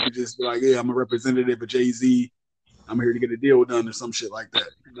yourself. You could just be like, yeah, I'm a representative of Jay-Z. I'm here to get a deal done or some shit like that.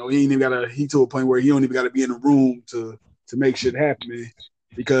 You know, he ain't even gotta. He to a point where he don't even gotta be in the room to make shit happen, man,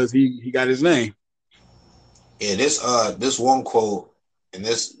 because he got his name. Yeah, this one quote, and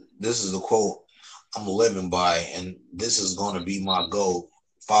this is the quote I'm living by, and this is going to be my goal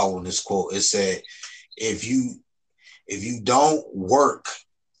following this quote. It said, if you don't work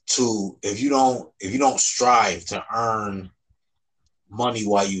to if you don't strive to earn money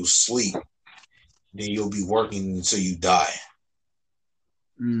while you sleep, then you'll be working until you die.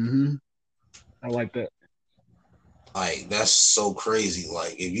 Mm-hmm. I like that. Like that's so crazy.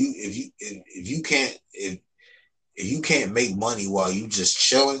 Like if you can't make money while you just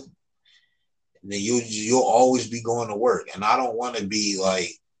chilling, then you'll always be going to work. And I don't want to be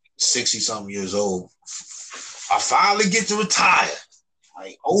like 60 something years old. I finally get to retire.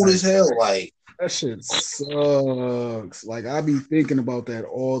 Like old as hell. Like That shit sucks. Like I be thinking about that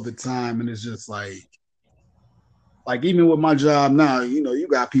all the time, and it's just like even with my job now, you know, you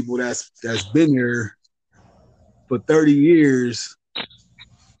got people that's been there for 30 years.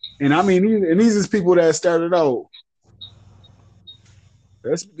 And I mean, these is people that started out.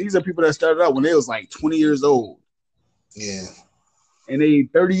 These are people that started out when they was like 20 years old. yeah. And they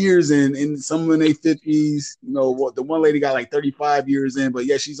 30 years in some in their 50s. You know, what the one lady got like 35 years in, but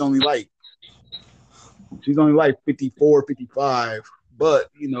yeah, she's only like 54, 55. But,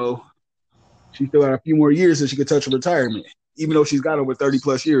 you know, she still got a few more years so she could touch her retirement, even though she's got over 30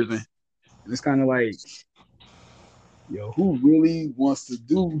 plus years in. And it's kind of like, yo, who really wants to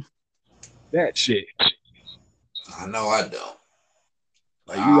do that shit? I know I don't.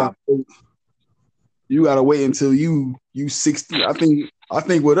 Like you gotta wait until you 60. I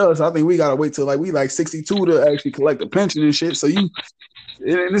think with us, I think we gotta wait till like we like 62 to actually collect a pension and shit. So and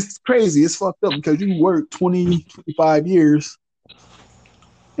it's crazy, it's fucked up because you work 20, 25 years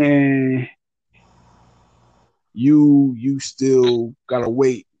and you still gotta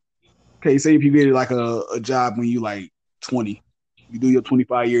wait. Okay, say if you get like a job when you like 20, you do your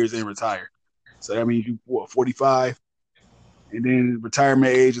 25 years and retire. So that means you what 45, and then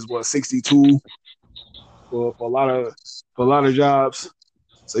retirement age is what 62 for a lot of jobs.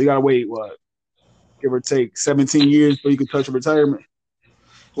 So you gotta wait what give or take 17 years before you can touch a retirement. So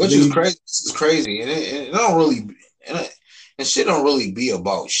Which then is you crazy. It's crazy. And it don't really and shit don't really be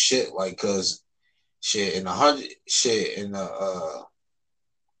about shit like cause shit in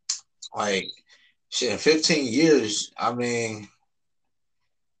 15 years, I mean,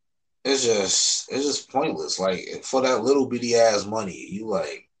 it's just pointless. Like for that little bitty ass money, you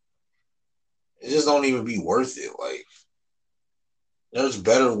like it just don't even be worth it. Like there's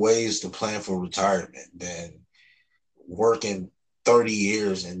better ways to plan for retirement than working 30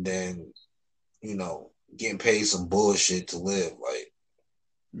 years and then, getting paid some bullshit to live. Like,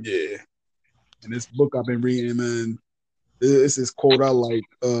 yeah. And this book I've been reading, man, this is quote I like.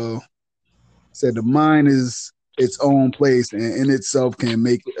 Said the mind is its own place and in itself can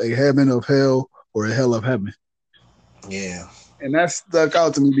make a heaven of hell or a hell of heaven. yeah. And that stuck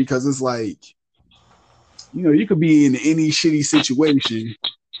out to me because it's like, you know, you could be in any shitty situation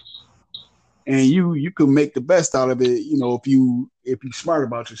and you could make the best out of it, you know, if you smart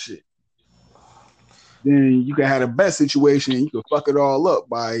about your shit. Then you can have the best situation and you can fuck it all up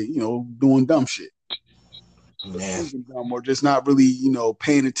by, you know, doing dumb shit. Yeah. Or just not really, you know,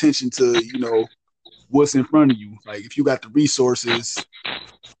 paying attention to, you know, what's in front of you. Like if you got the resources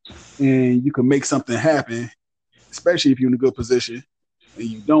and you can make something happen, especially if you're in a good position, and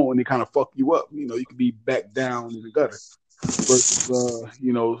you don't, and they kind of fuck you up. You know, you can be back down in the gutter versus,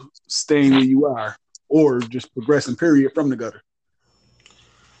 you know, staying where you are or just progressing. Period from the gutter.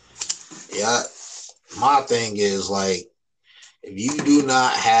 Yeah. My thing is like, if you do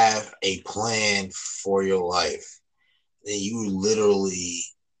not have a plan for your life, then you're literally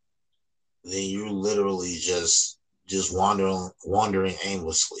just wandering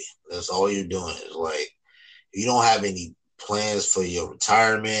aimlessly. That's all you're doing is like if you don't have any plans for your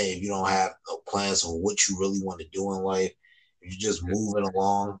retirement, if you don't have no plans for what you really want to do in life, if you're just moving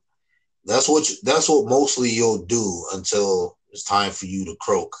along, that's what mostly you'll do until it's time for you to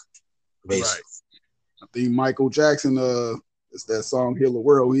croak, Right. basically. I think Michael Jackson, it's that song "Heal the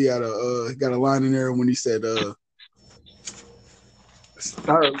World." He got a line in there when he said,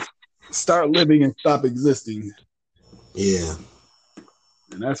 "Start living and stop existing." Yeah.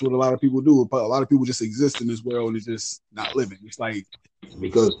 And that's what a lot of people do. But a lot of people just exist in this world and it's just not living. It's like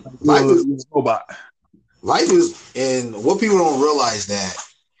Because you're a robot. life is, and what people don't realize that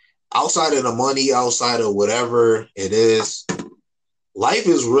outside of the money, outside of whatever it is, life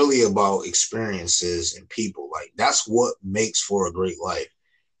is really about experiences and people. Like that's what makes for a great life.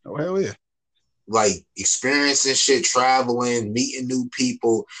 Oh hell yeah. Like experiencing shit, traveling, meeting new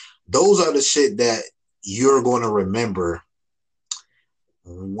people. Those are the shit that you're going to remember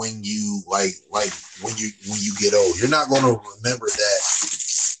when you when you get old. You're not going to remember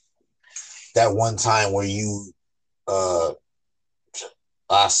that one time where you I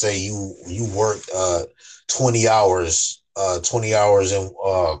say you worked 20 hours 20 hours in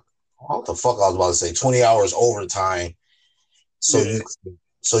what the fuck I was about to say 20 hours overtime so Yeah.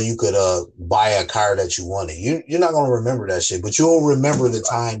 you could buy a car that you wanted. You're not gonna remember that shit, but you'll remember the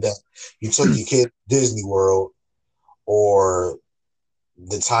time that you took your kid to Disney World or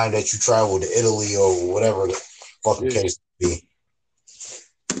the time that you traveled to Italy or whatever the fucking Yeah. case may be.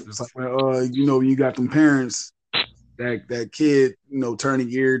 It's like you know, you got them parents that kid, you know, turn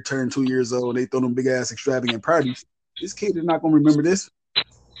 2 years old, they throw them big ass extravagant parties. This kid is not gonna remember this. He's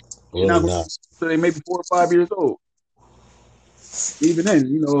not Really gonna not. so they may be 4 or 5 years old. Even then,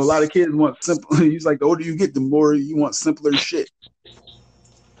 you know, a lot of kids want simple. He's like, the older you get, the more you want simpler shit.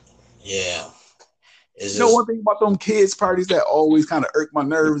 Yeah. It's You know, one just thing about them kids parties that always kind of irk my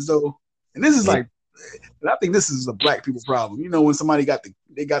nerves though, and this is yeah, like, and I think this is a black people problem. You know, when somebody got the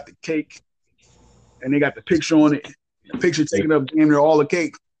cake and they got the picture on it, the picture taking up damn near all the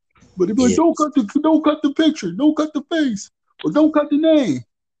cake, but they be like, yeah. don't cut the picture, don't cut the face, or don't cut the name.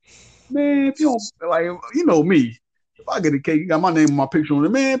 Man, if you don't like, you know me. If I get a cake, you got my name and my picture on it.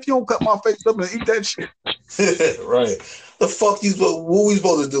 Man, if you don't cut my face up and eat that shit, Right. The fuck you what we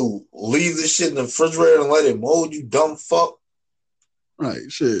supposed to do? Leave this shit in the refrigerator and let it mold, you dumb fuck? right?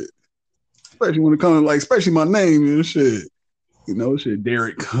 Shit. Especially when it comes like, especially my name and shit. You know, shit,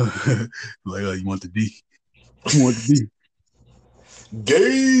 Derek. Like, you want the D? You want the D?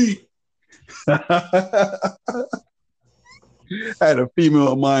 Gay. I had a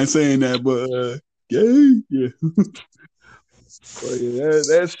female of mine saying that, but gay, yeah. But yeah,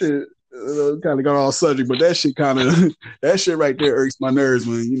 that shit kind of got all subject, but that shit kind of that shit right there irks my nerves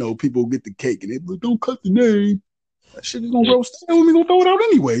when you know people get the cake and they like, don't cut the name. That shit is gonna roast down. We gonna throw it out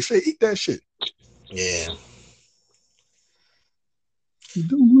anyway. Say, eat that shit. Yeah.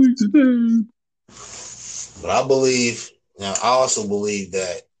 Don't eat the name. But I believe now I also believe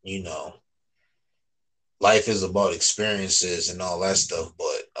that, life is about experiences and all that stuff,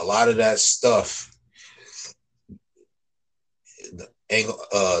 but a lot of that stuff ain't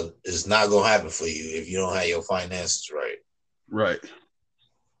is not gonna happen for you if you don't have your finances right. Right.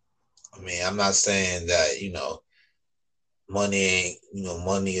 I mean, I'm not saying that, money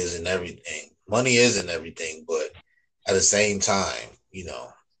isn't everything. Money isn't everything, but at the same time,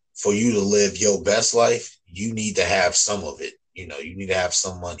 for you to live your best life, you need to have some of it. You need to have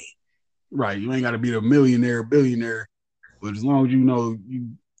some money. Right. You ain't got to be a millionaire, billionaire, but as long as you know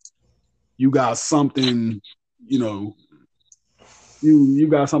you got something, you know, you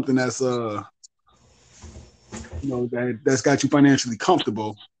got something that's you know that's got you financially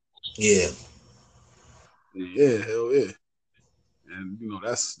comfortable. Yeah. Yeah, hell yeah. And you know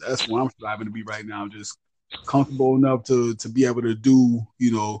that's what I'm striving to be right now, just comfortable enough to be able to do,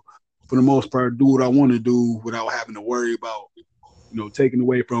 you know, for the most part, do what I want to do without having to worry about, you know, taking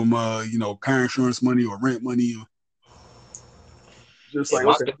away from you know, car insurance money or rent money. Just Yeah,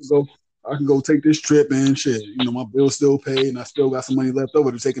 like, okay, I can go take this trip and shit. You know, my bill's still paid and I still got some money left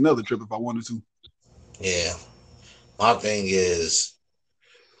over to take another trip if I wanted to. yeah. My thing is,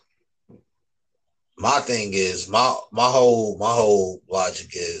 my whole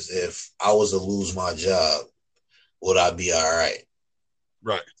logic is if I was to lose my job, would I be all right?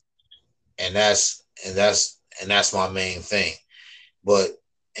 Right. And that's my main thing. But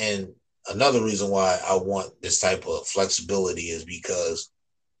and another reason why I want this type of flexibility is because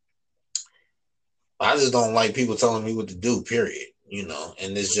I just don't like people telling me what to do, period.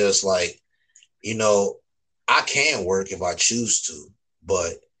 And it's just like, you know, I can work if I choose to,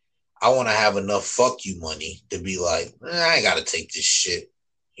 but I want to have enough fuck you money to be like, I ain't gotta take this shit,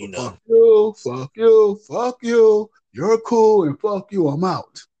 you But know. fuck you, fuck you, fuck you. You're cool and fuck you. I'm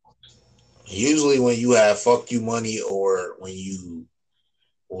out. Usually when you have fuck you money or when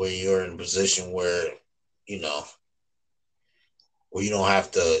you're in a position you know, where you don't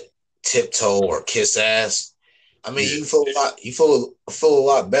have to tiptoe or kiss ass. I mean, Yeah. you feel a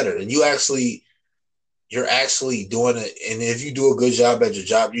lot better, and you're actually doing it. And if you do a good job at your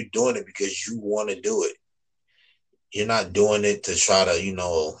job, you're doing it because you want to do it. You're not doing it to try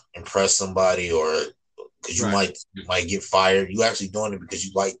to impress somebody or because Right. you might get fired. You actually doing it because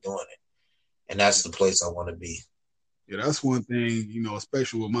you like doing it, and that's the place I want to be. Yeah, that's one thing, you know,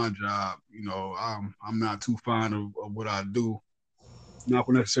 especially with my job, you know, I'm not too fond of what I do. not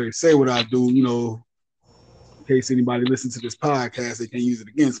gonna necessarily say what I do, in case anybody listens to this podcast, they can't use it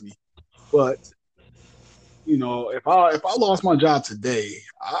against me. But if I lost my job today,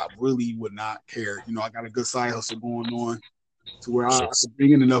 I really would not care. I got a good side hustle going on to where I could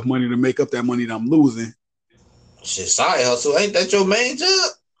bring in enough money to make up that money that I'm losing. Shit, side hustle ain't that your main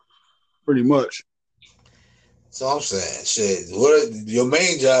job? Pretty much. So I'm saying, shit. What your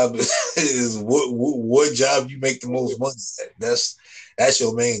main job is? What job you make the most money at? That's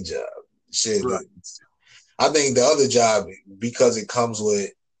your main job. Shit. Right. I think the other job, because it comes with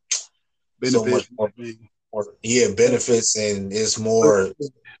benefits, so much more, benefits, and it's more.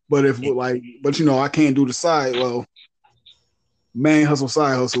 But I can't do the side. Well, main hustle,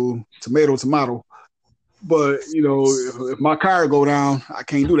 side hustle, tomato. But if my car go down, I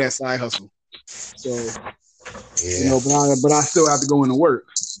can't do that side hustle. So. Yeah. But I still have to go into work.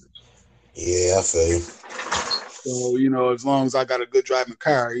 Yeah, I feel you. So, as long as I got a good driving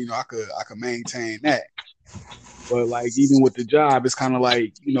car, I could maintain that. But like even with the job, it's kind of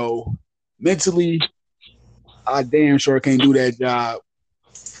like, mentally, I damn sure can't do that job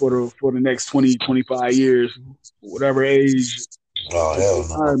for the next 20, 25 years, whatever age. Oh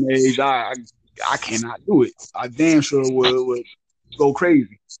hell no. Age, I cannot do it. I damn sure would go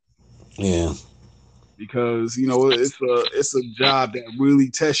crazy. Yeah. Because it's a job that really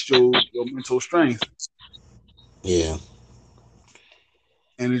tests your mental strength. Yeah.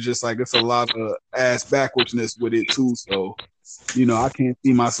 And it's just like it's a lot of ass backwardsness with it too. So, I can't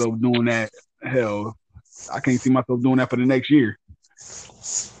see myself doing that. Hell, I can't see myself doing that for the next year.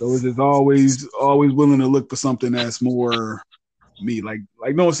 So it's just always willing to look for something that's more me. Like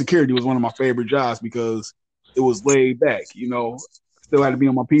doing security was one of my favorite jobs because it was laid back. Still had to be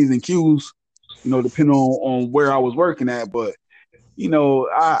on my P's and Q's. Depending on where I was working at. But,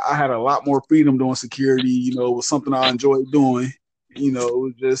 I had a lot more freedom doing security. It was something I enjoyed doing. It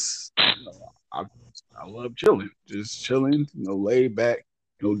was just, I love chilling. Just chilling, laid back,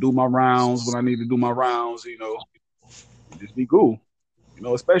 do my rounds when I need to do my rounds, just be cool.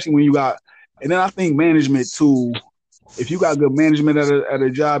 Especially when you got, and then I think management too, if you got good management at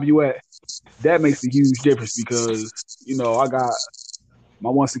a job you at, that makes a huge difference because, I got my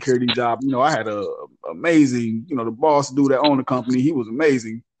one security job, I had a amazing, the boss dude that owned the company, he was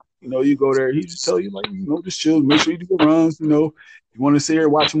amazing. You go there, he just tell you like, just chill, make sure you do your runs, you want to sit here,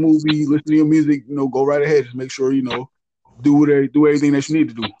 watch a movie, listen to your music, go right ahead. Just make sure, do everything that you need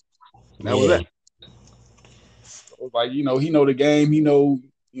to do. And that was that. So it was like, he know the game,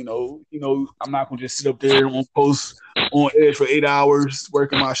 I'm not gonna just sit up there on post on edge for 8 hours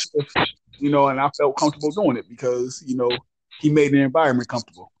working my shift, and I felt comfortable doing it because, he made the environment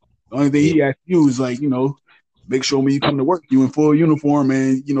comfortable. The only thing he asked you is like, make sure when you come to work, you in full uniform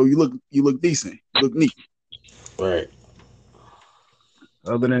and you look decent, you look neat. Right.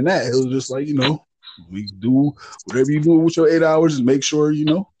 Other than that, it was just like, we do whatever you do with your 8 hours, just make sure,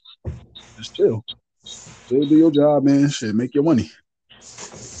 just chill. Still do your job, man. Shit, make your money.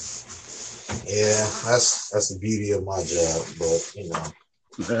 Yeah, that's the beauty of my job, but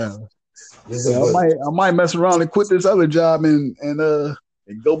Yeah. I might mess around and quit this other job and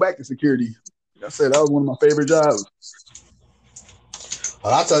go back to security. Like I said, that was one of my favorite jobs.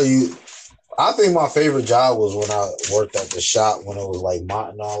 But I tell you, I think my favorite job was when I worked at the shop when it was like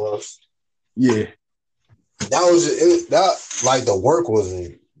Mott and all of. Yeah. That was it. That like the work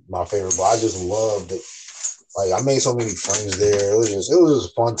wasn't my favorite, but I just loved it. Like I made so many friends there. It was just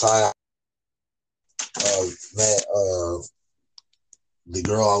a fun time. The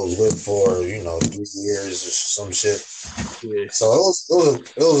girl I was with for 3 years or some shit. Yeah. So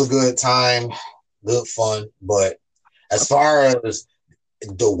it was a good time, good fun. But as far as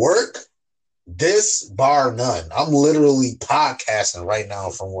the work, this bar none. I'm literally podcasting right now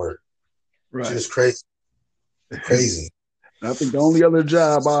from work. Right. It's just crazy. Crazy. I think the only other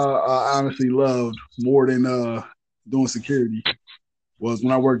job I honestly loved more than doing security was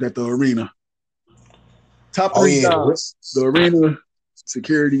when I worked at the arena. Top 3 jobs: the arena,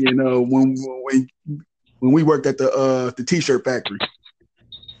 security, and when we worked at the T-shirt factory.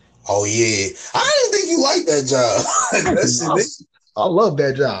 Oh yeah, I didn't think you liked that job. I love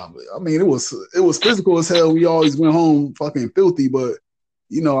that job. I mean, it was physical as hell. We always went home fucking filthy, but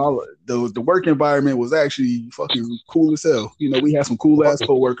the work environment was actually fucking cool as hell. We had some cool ass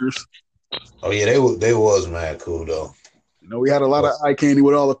coworkers. Oh yeah, they was mad cool though. We had a lot of eye candy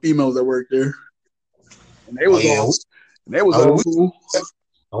with all the females that worked there, and they was all cool.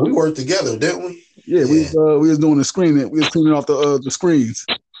 We worked together, didn't we? Yeah, we was doing the screening. We was cleaning off the screens.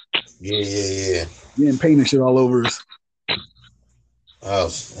 Yeah. Getting paint and shit all over us. That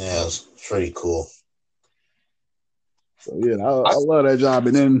was pretty cool. So yeah, I love that job.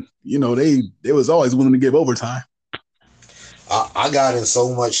 And then they was always willing to give overtime. I got in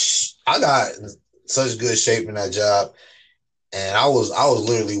so much. I got in such good shape in that job, and I was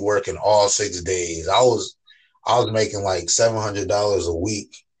literally working all 6 days. I was making like $700 a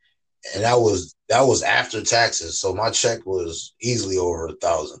week, and that was after taxes. So my check was easily over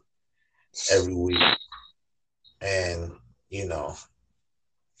 1,000 every week, and you know,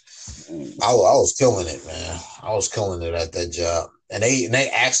 I was killing it, man. I was killing it at that job, and they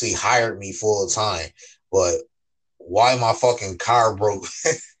actually hired me full time, but why my fucking car broke?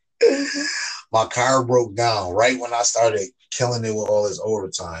 My car broke down right when I started killing it with all this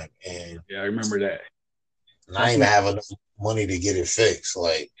overtime, and Yeah, I remember that. I didn't even have enough money to get it fixed.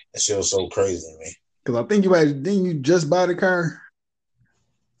 Like that shit was so crazy to me. Because I think didn't you just buy the car,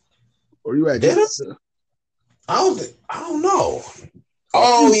 or you had Did it? just? I don't know.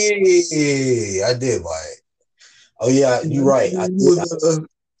 Oh yeah, I did buy it. Oh yeah, you're right. I did.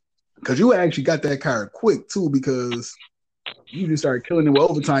 Because you actually got that car quick too, because you just started killing it with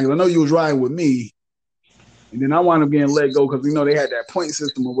overtime. I know you was riding with me, and then I wound up getting let go because they had that point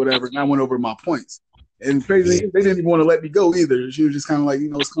system or whatever, and I went over my points. And crazy, they didn't even want to let me go either. She was just kind of like,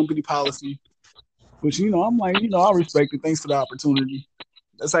 it's company policy. But I'm like, I respect it. Thanks for the opportunity.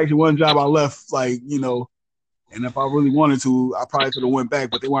 That's actually one job I left, like, and if I really wanted to, I probably could have went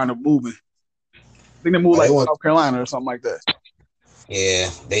back, but they wound up moving. I think they moved like South Carolina or something like that. Yeah,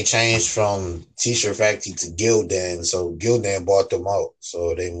 they changed from T-shirt factory to Gildan, so Gildan bought them out,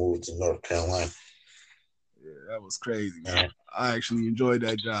 so they moved to North Carolina. Yeah, that was crazy, man. I actually enjoyed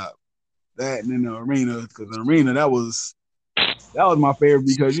that job. That and then the arena, because the arena that was my favorite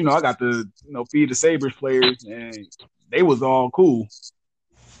because I got to feed the Sabres players and they was all cool.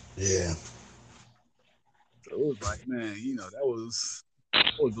 Yeah. So it was like, man, that was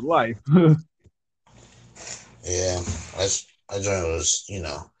the life. Yeah, that joint was,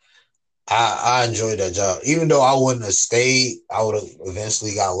 I enjoyed that job. Even though I wouldn't have stayed, I would have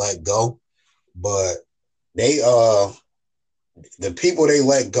eventually got let go. But they the people they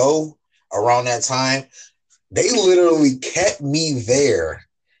let go around that time, they literally kept me there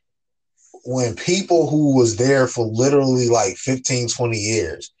when people who was there for literally like 15, 20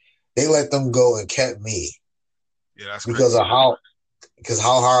 years, they let them go and kept me. Yeah, that's because crazy. Because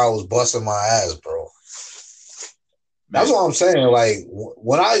how hard I was busting my ass, bro. That's what I'm saying. Like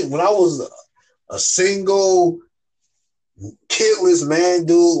when I was a single, kidless man,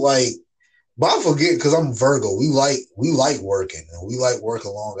 dude, like, but I forget because I'm Virgo. We like working and we like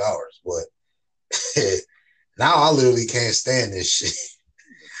working long hours, but now I literally can't stand this shit.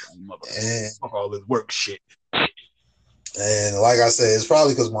 And fuck all this work shit. And like I said, it's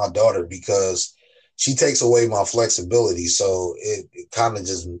probably because my daughter, because she takes away my flexibility, so it kind of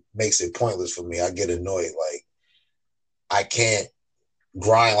just makes it pointless for me. I get annoyed, like I can't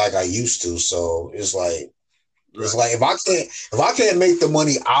grind like I used to. So it's like if I can't make the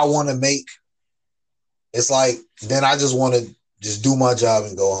money I want to make, it's like then I just want to just do my job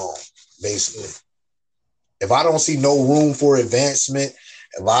and go home. Basically, if I don't see no room for advancement,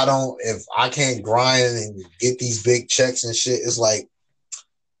 if I can't grind and get these big checks and shit, it's like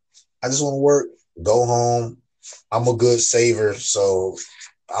I just want to work, go home. I'm a good saver, so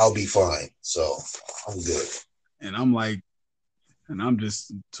I'll be fine. So I'm good. And I'm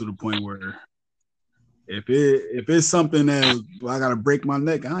just to the point where if it's something that I gotta break my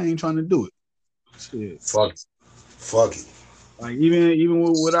neck, I ain't trying to do it. Shit. Fuck it. Like even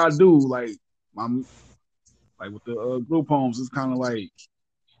with what I do, like with the group homes, it's kind of like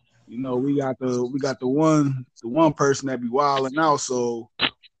we got the one person that be wilding out, so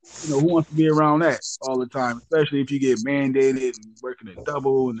who wants to be around that all the time, especially if you get mandated and working a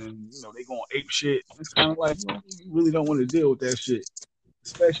double and then they going ape shit. It's kind of like you really don't want to deal with that shit,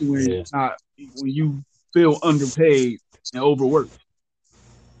 especially when you feel underpaid and overworked.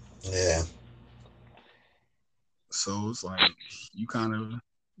 Yeah. So it's like you kind of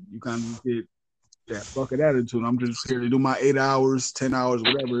get that fucking attitude. I'm just here to do my 8 hours, 10 hours,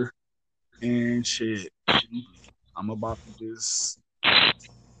 whatever, and shit. I'm about to just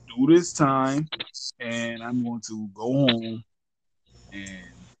do this time, and I'm going to go home and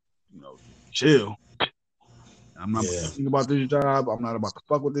chill. I'm not thinking about this job. I'm not about to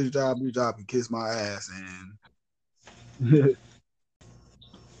fuck with this job. This job can kiss my ass, and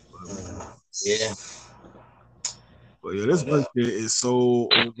yeah. But yeah, this work shit is so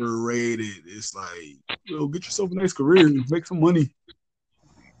overrated. It's like, get yourself a nice career and make some money.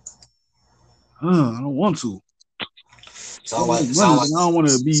 I don't want to. I don't want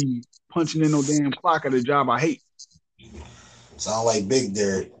to be punching in no damn clock at a job I hate. Sound like Big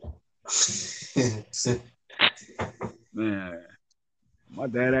Derek. Man, my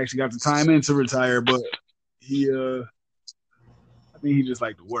dad actually got the time in to retire, but he I think he just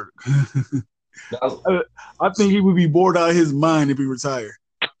like to work. That's, I think he would be bored out of his mind if he retired.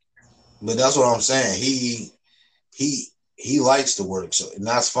 but that's what I'm saying. He likes to work, so and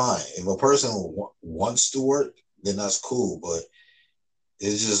that's fine. If a person wants to work, then that's cool. But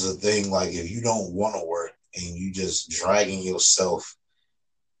it's just a thing like if you don't want to work and you just dragging yourself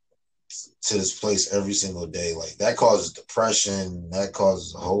to this place every single day, like that causes depression. That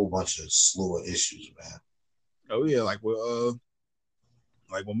causes a whole bunch of slew of issues, man. Oh yeah, like with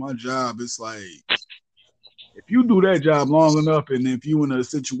my job, it's like if you do that job long enough, and if you in a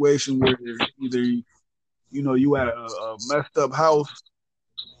situation where either you at a messed up house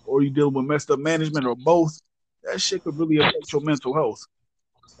or you dealing with messed up management or both, that shit could really affect your mental health.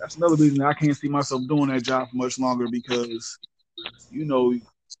 That's another reason I can't see myself doing that job for much longer because you know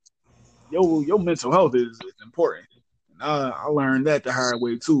your mental health is important. And I learned that the hard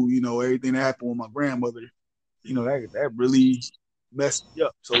way too. Everything that happened with my grandmother, that really messed me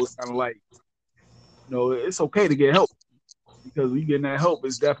up. So it's kind of like it's okay to get help because when you getting that help,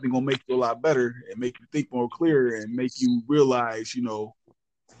 it's definitely gonna make you a lot better and make you think more clear and make you realize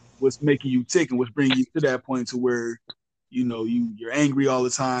what's making you tick and what's bringing you to that point to where you're angry all the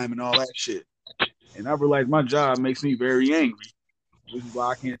time and all that shit. And I realize my job makes me very angry, which is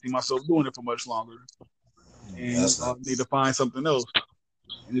why I can't see myself doing it for much longer. And That's not. I need to find something else.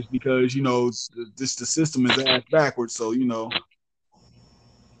 And it's because the system is ass backwards, so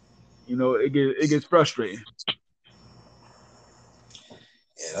it gets frustrating.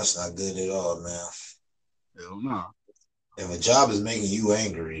 Yeah, that's not good at all, man. Hell no. Nah. If a job is making you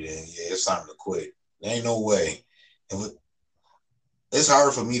angry, then yeah, it's time to quit. There ain't no way. It's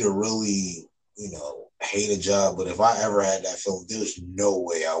hard for me to really, hate a job, but if I ever had that feeling, there's no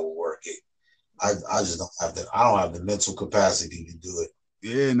way I would work it. I just don't have the I don't have the mental capacity to do it.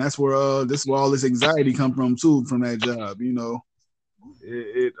 Yeah, and that's where this is where all this anxiety come from too, from that job. I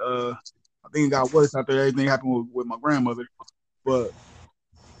think it got worse after everything happened with my grandmother. But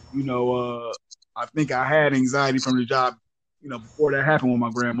you know, I think I had anxiety from the job, before that happened with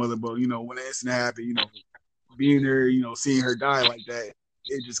my grandmother. But when the incident happened, being there, seeing her die like that,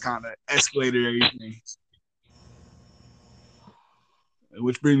 it just kind of escalated everything.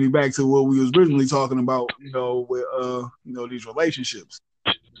 Which brings me back to what we was originally talking about, with these relationships.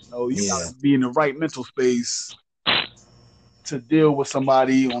 You Yeah, gotta be in the right mental space to deal with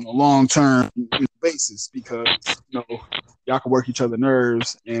somebody on a long term basis because y'all can work each other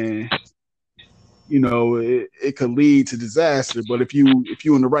nerves and it could lead to disaster. But if you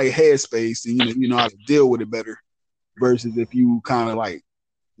in the right headspace, then you know how to deal with it better versus if you kind of like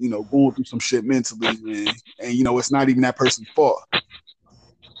going through some shit mentally and it's not even that person's fault.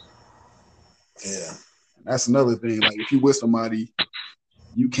 yeah. And that's another thing. Like if you with somebody,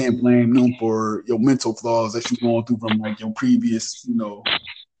 you can't blame them for your mental flaws that you're going through from like your previous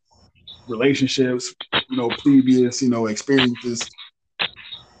relationships, previous experiences.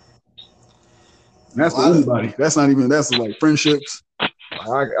 And A that's with lot of anybody. That's like friendships.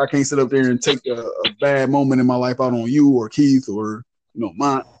 I can't sit up there and take a bad moment in my life out on you or Keith or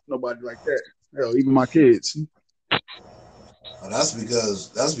nobody like that. Hell, even my kids. that's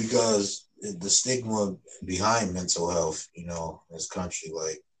because the stigma behind mental health, in this country,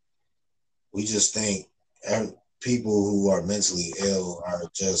 like we just think people who are mentally ill are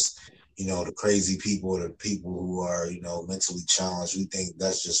just the crazy people or the people who are mentally challenged. We think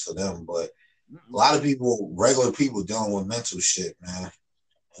that's just for them, but a lot of people, regular people, dealing with mental shit, man,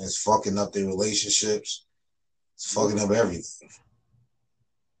 and it's fucking up their relationships. It's fucking up everything,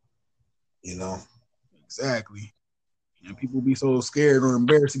 you know. Exactly. And people be so scared or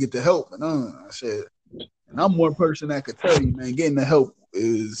embarrassed to get the help. And shit. And I'm one person that could tell you, man, getting the help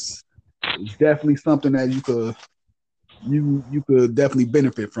is definitely something that you could definitely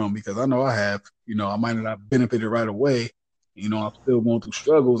benefit from because I know I have. I might not have benefited right away. I'm still going through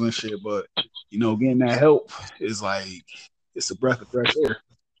struggles and shit, but getting that help is like it's a breath of fresh air,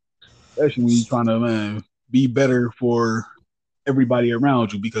 especially when you're trying to be better for everybody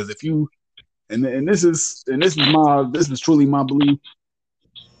around you. Because if you and this is truly my belief,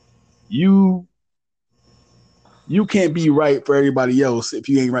 you you can't be right for everybody else if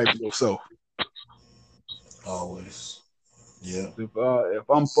you ain't right for yourself. Always, yeah, If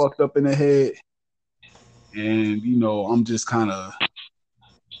I'm fucked up in the head and I'm just kind of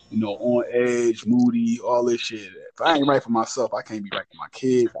on edge, moody, all this shit. If I ain't right for myself, I can't be right for my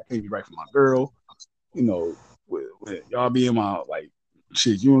kids. I can't be right for my girl. With y'all being my like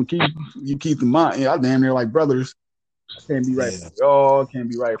shit, you keep in mind. Yeah, I damn near like brothers. I can't be right yeah. for y'all. Can't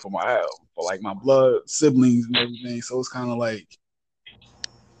be right for my like my blood siblings and everything. So it's kind of like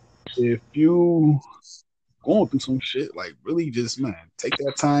if you going through some shit, like really just man, take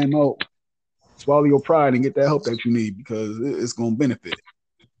that time out, swallow your pride, and get that help that you need because it's gonna benefit.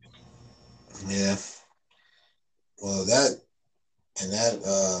 Yeah. Well, that and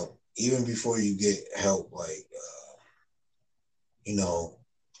that even before you get help, like you know,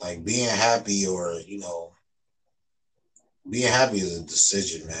 like being happy or being happy is a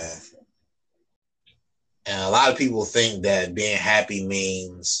decision, man. And a lot of people think that being happy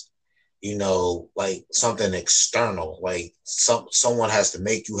means, like something external, like someone has to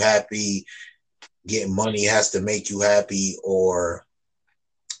make you happy, getting money has to make you happy, or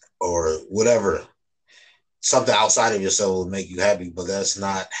whatever. Something outside of yourself will make you happy, but that's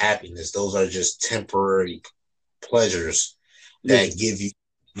not happiness. Those are just temporary pleasures that give you,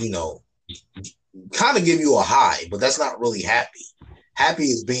 kind of give you a high, but that's not really happy. Happy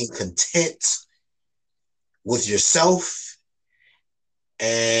is being content with yourself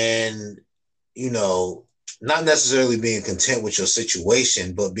and, not necessarily being content with your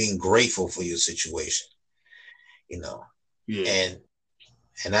situation, but being grateful for your situation, and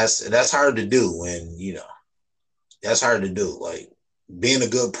that's hard to do when, that's hard to do. Like being a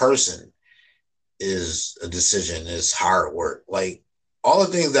good person is a decision. It's hard work. Like all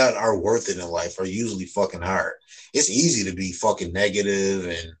the things that are worth it in life are usually fucking hard. It's easy to be fucking negative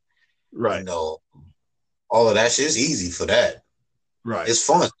and, all of that shit is easy for that. Right. It's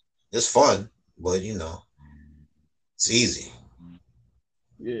fun. It's fun, but it's easy.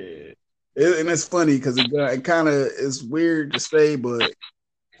 Yeah. And it's funny because it kind of is weird to say, but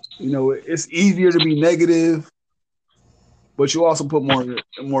it's easier to be negative, but you also put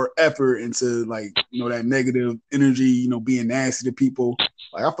more effort into like that negative energy, being nasty to people.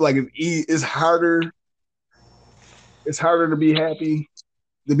 Like I feel like it's harder. It's harder to be happy,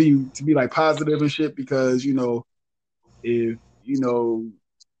 to be like positive and shit because if you're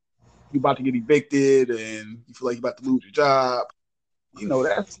about to get evicted and you feel like you're about to lose your job,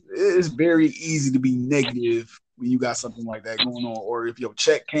 it's very easy to be negative when you got something like that going on. Or if your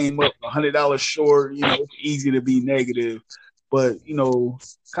check came up $100 short, it's easy to be negative. But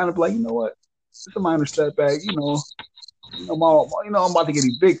kind of like what, it's a minor setback. I'm about to get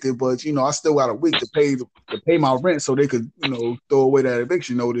evicted, but I still got a week to pay my rent, so they could throw away that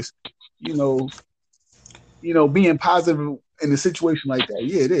eviction notice. Being positive in a situation like that,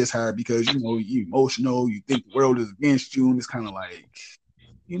 yeah, it is hard because you emotional, you think the world is against you, and it's kind of like,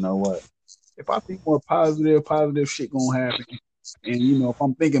 you know what? If I think more positive shit gonna happen, and if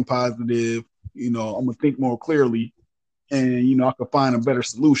I'm thinking positive, I'm gonna think more clearly, and I could find a better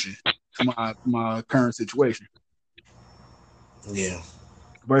solution to my current situation. Yeah.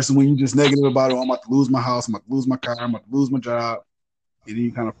 Versus when you just negative about it, I'm about to lose my house, I'm about to lose my car, I'm about to lose my job, and then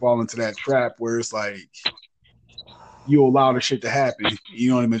you kind of fall into that trap where it's like you allow the shit to happen. You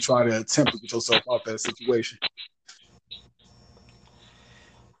don't even try to attempt to get yourself out that situation.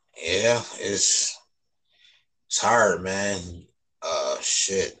 Yeah, it's hard, man.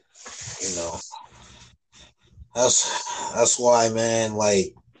 Shit. That's why, man,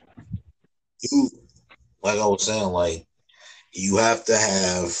 like I was saying, like you have to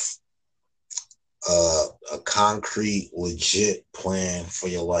have a concrete, legit plan for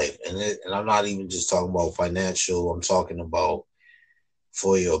your life, and I'm not even just talking about financial. I'm talking about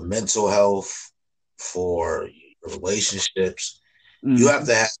for your mental health, for your relationships. Mm-hmm. You have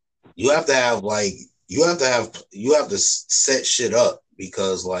to set shit up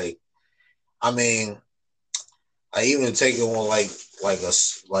because, like, I mean, I even take it on like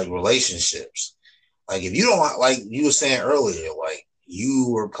relationships. Like if you don't, like you were saying earlier, like you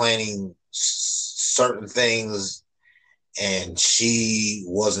were planning certain things and she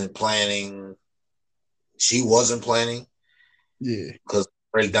wasn't planning. Yeah. Because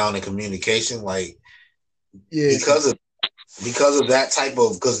breakdown in communication, like because of that type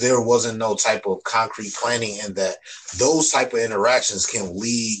of, because there wasn't no type of concrete planning, and that those type of interactions can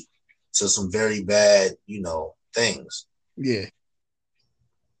lead to some very bad, things. Yeah.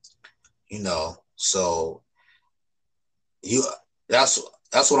 So that's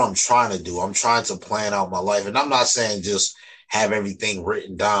what I'm trying to do. I'm trying to plan out my life, and I'm not saying just have everything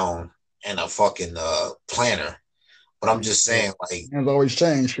written down in a fucking planner, but I'm just saying, like, there's always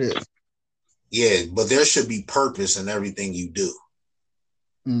change shit. Yeah, but there should be purpose in everything you do.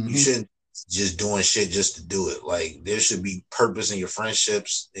 Mm-hmm. You shouldn't just doing shit just to do it. Like there should be purpose in your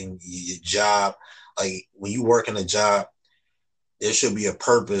friendships, in your job. Like when you work in a job, there should be a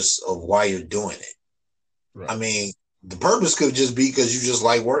purpose of why you're doing it. Right. I mean, the purpose could just be because you just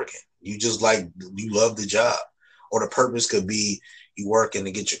like working. You love the job. Or the purpose could be you working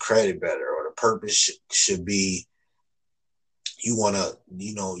to get your credit better, or the purpose should be you want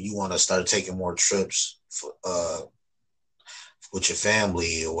to start taking more trips for, with your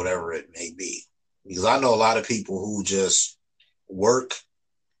family or whatever it may be. Because I know a lot of people who just work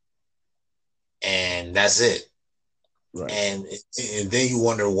and that's it. Right. And then you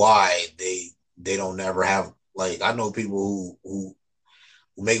wonder why they don't never have, like, I know people who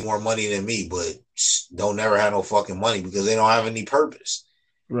make more money than me, but don't never have no fucking money because they don't have any purpose.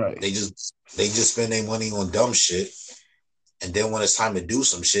 Right. They just spend their money on dumb shit, and then when it's time to do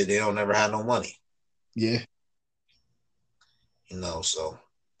some shit, they don't never have no money. Yeah. So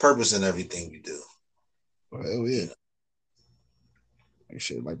purpose in everything you do. Well, hell yeah. Like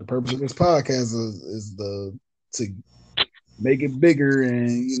shit, like the purpose of this podcast is to make it bigger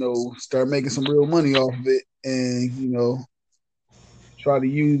and start making some real money off of it, and try to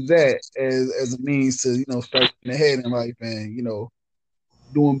use that as a means to start getting ahead in life and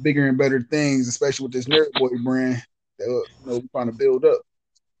doing bigger and better things, especially with this Nerd Boy brand that we're trying to build up.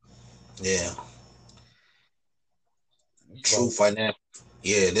 Yeah. True financial.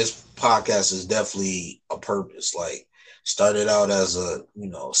 Yeah, this podcast is definitely a purpose. Like, started out as a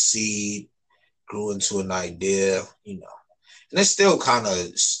seed, grew into an idea, and it's still kind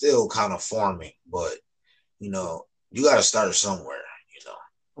of forming, but you got to start somewhere.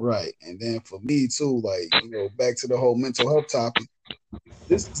 Right. And then for me too, like back to the whole mental health topic.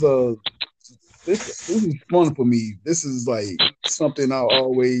 This is fun for me. This is like something I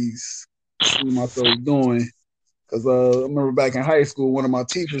always see myself doing. Because I remember back in high school, one of my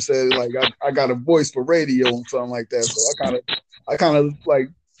teachers said, like, I got a voice for radio and something like that. So I kind of like,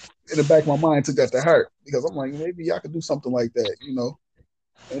 in the back of my mind, took that to heart. Because I'm like, maybe I could do something like that,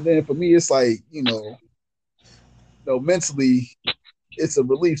 And then for me, it's like, mentally, it's a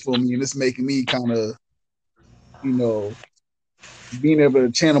release for me. And it's making me kind of, being able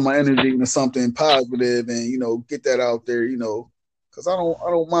to channel my energy into something positive and, get that out there, because I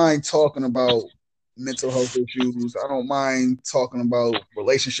don't mind talking about mental health issues. I don't mind talking about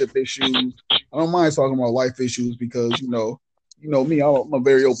relationship issues. I don't mind talking about life issues because, me, I'm a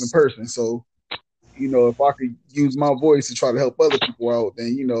very open person. So, if I could use my voice to try to help other people out,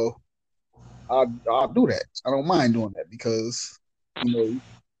 then, I'll do that. I don't mind doing that because,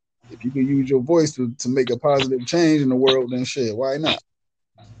 if you can use your voice to make a positive change in the world, then shit, why not?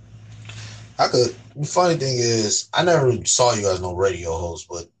 The funny thing is, I never saw you as no radio host,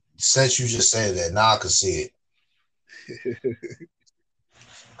 but since you just said that, now I can see it.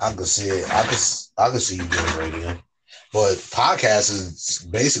 I can see it. I can see you doing radio. But podcast is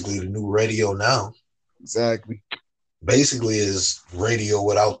basically the new radio now. Exactly. Basically is radio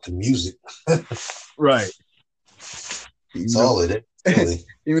without the music. Right. That's all it is. Really.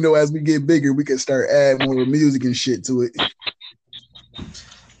 Even though as we get bigger, we can start adding more music and shit to it.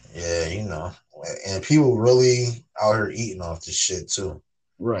 Yeah, and people really out here eating off this shit too.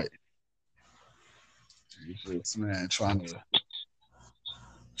 Right. Just, man, trying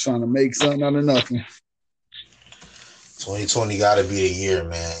to make something out of nothing. 2020 got to be the year,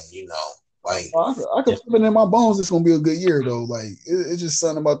 man. Like I can feel it in my bones. It's gonna be a good year though. Like it's just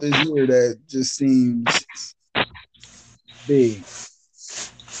something about this year that just seems big.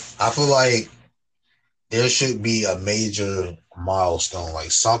 I feel like there should be a major milestone,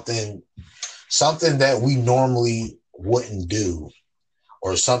 like something that we normally wouldn't do,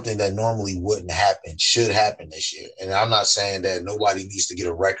 or something that normally wouldn't happen should happen this year. And I'm not saying that nobody needs to get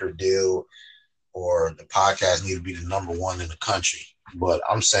a record deal or the podcast need to be the number one in the country, but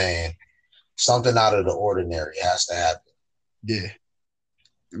I'm saying something out of the ordinary has to happen. Yeah.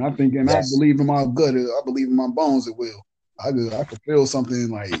 And I'm thinking, I believe in my gut. I believe in my bones it will. I could feel something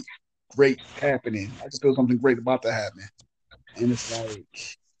like great happening. I could feel something great about to happen. And it's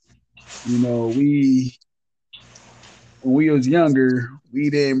like, when we was younger, we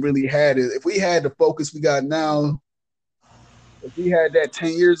didn't really had it. If we had the focus we got now, if we had that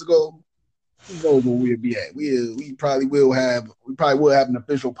 10 years ago, who knows where we'd be at? We probably will have an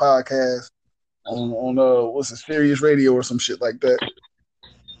official podcast on what's it, Sirius Radio or some shit like that.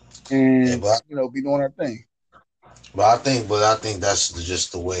 And be doing our thing. But I think that's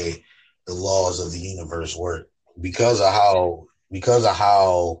just the way the laws of the universe work. Because of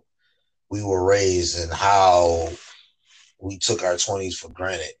how we were raised and how we took our 20s for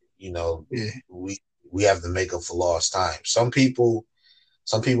granted, we have to make up for lost time. Some people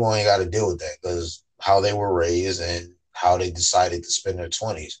ain't got to deal with that because how they were raised and how they decided to spend their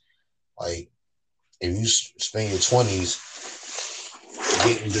 20s. Like, if you spend your 20s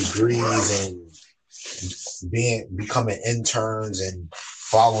getting degrees and becoming interns and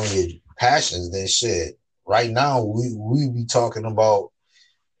following your passions, then shit, right now we be talking about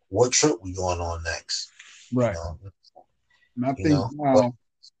what trip we going on next. Right. And I You think know, but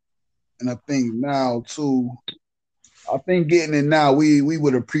now, too. I think getting it now, we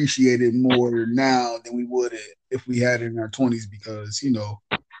would appreciate it more now than we would if we had it in our 20s because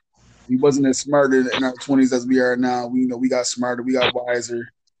we wasn't as smart in our 20s as we are now. We got smarter, we got wiser.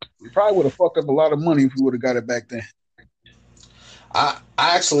 We probably would have fucked up a lot of money if we would have got it back then. I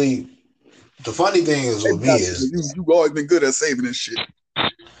actually, the funny thing is with me is You've always been good at saving this shit.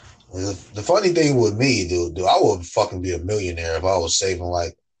 the funny thing with me, dude, I would fucking be a millionaire if I was saving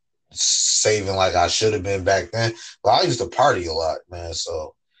like I should have been back then. But I used to party a lot, man.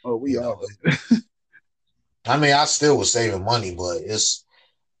 So We all I mean, I still was saving money, but it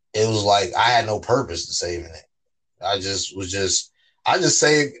was like I had no purpose to saving it. I just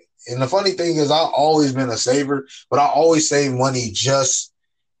saved. And the funny thing is, I've always been a saver, but I always save money. I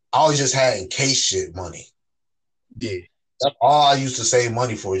always just had in case shit money. Yeah. That's all I used to save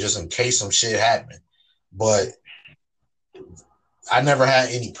money for, just in case some shit happened. But I never had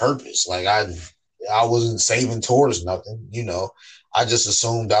any purpose. Like I wasn't saving towards nothing. I just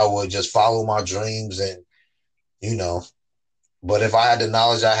assumed I would just follow my dreams and. But if I had the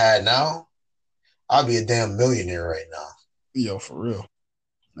knowledge I had now, I'd be a damn millionaire right now. Yo, for real.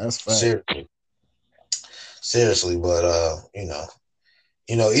 That's fact. Seriously, but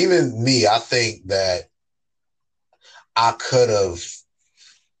even me, I think that I could have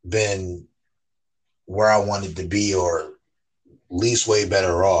been where I wanted to be or least way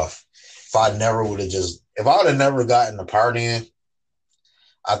better off if I would have never gotten to partying.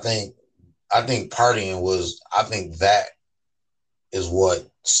 I think that is what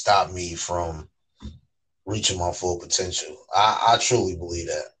stopped me from reaching my full potential. I truly believe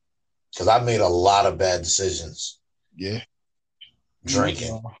that because I made a lot of bad decisions. Yeah,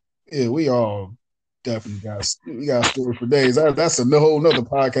 drinking. We all definitely got stories for days. That's a whole nother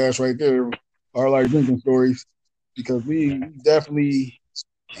podcast right there. Our like drinking stories because we definitely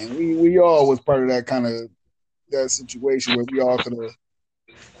and we all was part of that kind of that situation where we all could have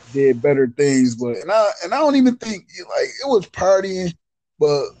did better things, but I don't even think like it was partying,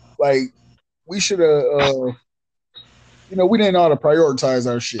 but like we should have we didn't know how to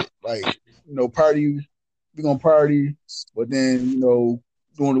prioritize our shit. Like, party, we're gonna party, but then,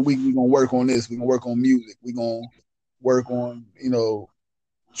 during the week we're gonna work on this, we're gonna work on music, we're gonna work on,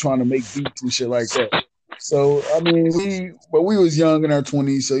 trying to make beats and shit like that. So I mean we was young in our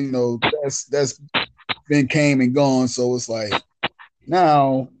 20s, so that's been came and gone. So it's like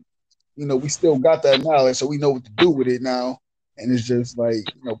now, we still got that knowledge, so we know what to do with it now. And it's just like,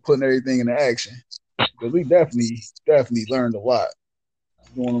 putting everything into action. Because we definitely learned a lot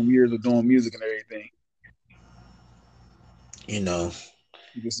during them years of doing music and everything. You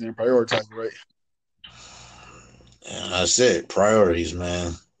just didn't prioritize it, right? Yeah, that's it. Priorities,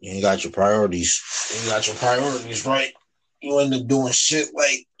 man. You ain't got your priorities. Right. You end up doing shit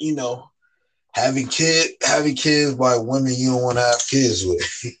like, having kids by women you don't want to have kids with.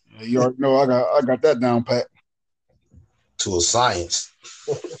 You already know I got that down pat. To a science.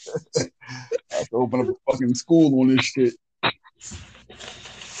 I have to open up a fucking school on this shit.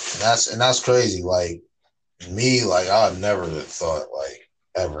 That's crazy. Like me, like I never thought like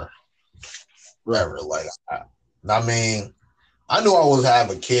ever. Right. Ever. Like I mean, I knew I would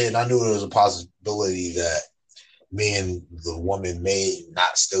have a kid. I knew there was a possibility that me and the woman may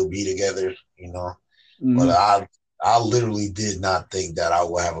not still be together, Mm-hmm. But I literally did not think that I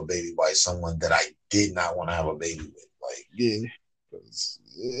would have a baby by someone that I did not want to have a baby with. Like, yeah,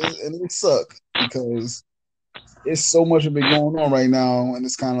 and it sucks because it's so much of it going on right now, and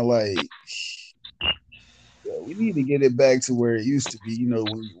it's kind of like we need to get it back to where it used to be.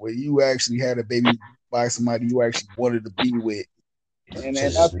 Where you actually had a baby by somebody you actually wanted to be with, and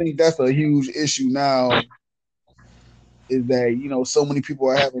I think that's a huge issue now. Is that so many people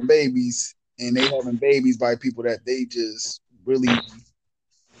are having babies, and they having babies by people that they just really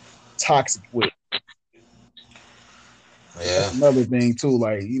toxic with. Yeah. That's another thing too.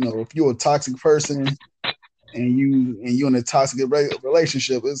 Like, if you're a toxic person and you're in a toxic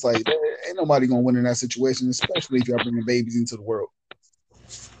relationship, it's like ain't nobody gonna win in that situation, especially if y'all bringing babies into the world.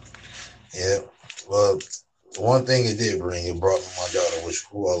 Yeah. Well, one thing it brought me my daughter,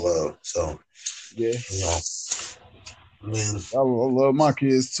 who I love. So yeah. I love my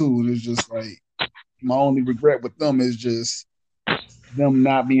kids too. It's just like my only regret with them is just them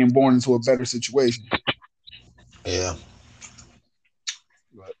not being born into a better situation. Yeah.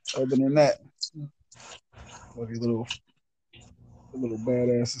 But other than that, like little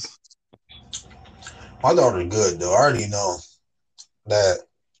badasses. My daughter's good though. I already know that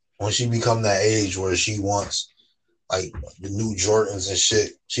when she become that age where she wants like the new Jordans and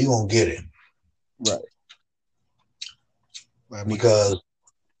shit, she gonna get it. Right. Glad because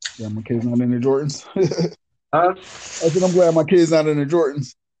my kid's not in the Jordans. huh? I said I'm glad my kid's not in the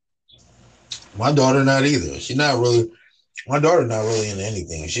Jordans. My daughter not either. She's not really. My daughter not really into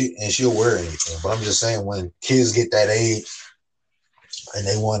anything. She'll wear anything. But I'm just saying when kids get that age and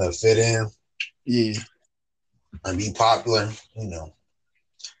they want to fit in, yeah, and be popular, you know.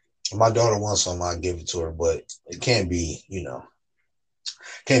 If my daughter wants something, I'll give it to her, but it can't be,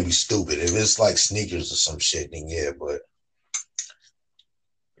 can't be stupid. If it's like sneakers or some shit, then yeah, but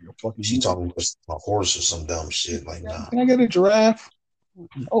she talking about a horse or some dumb shit, like nah. Can I get a giraffe?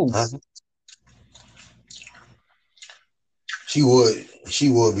 Oh. Huh? She would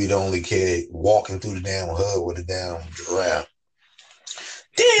be the only kid walking through the damn hood with a damn giraffe.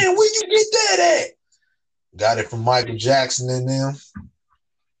 Damn, where you get that at? Got it from Michael Jackson and them.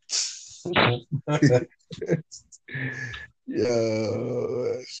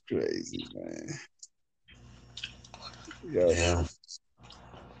 Yo, that's crazy, man. Yeah.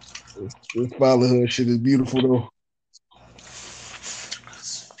 This fatherhood shit is beautiful though.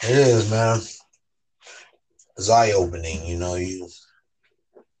 It is, man. It's eye-opening, you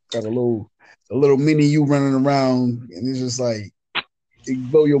got a little mini you running around, and it's just like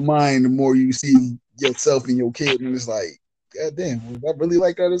it blow your mind the more you see yourself and your kid, and it's like, God damn, was I really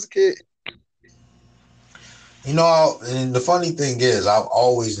like that as a kid? And the funny thing is, I've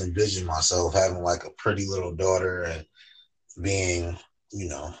always envisioned myself having like a pretty little daughter and being,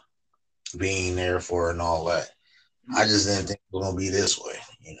 being there for her and all that. I just didn't think it was gonna be this way,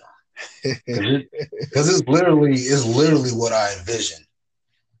 because it's literally what I envisioned,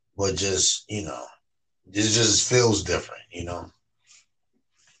 but just it just feels different,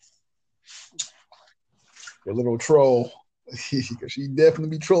 The little troll, she definitely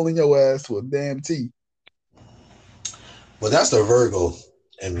be trolling your ass to a damn T. But that's the Virgo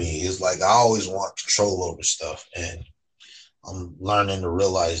in me. It's like I always want control over stuff, and I'm learning to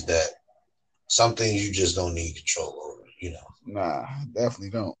realize that some things you just don't need control over. Nah, definitely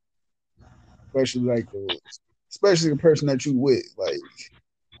don't. Especially the person that you with, I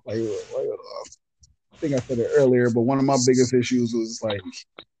think I said it earlier, but one of my biggest issues was like,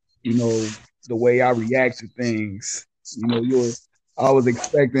 the way I react to things. I was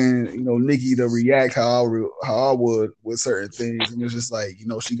expecting, Nikki to react how I would with certain things, and it's just like,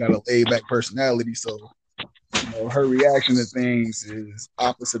 she got a laid back personality, so her reaction to things is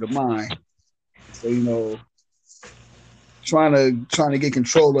opposite of mine. So trying to get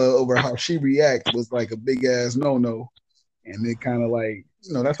control over how she reacts was like a big ass no, and it kind of like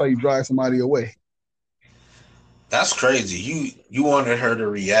that's how you drive somebody away. That's crazy. You wanted her to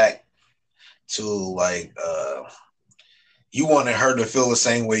react to like you wanted her to feel the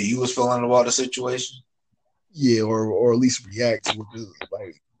same way you was feeling about the situation. Yeah, or at least react to it,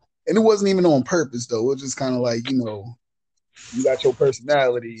 like, and it wasn't even on purpose though. It was just kind of like you got your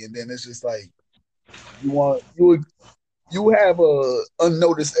personality, and then it's just like you have a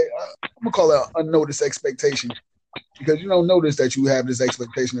unnoticed. I'm gonna call it an unnoticed expectation, because you don't notice that you have this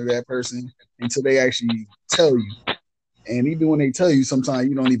expectation of that person until they actually tell you. And even when they tell you, sometimes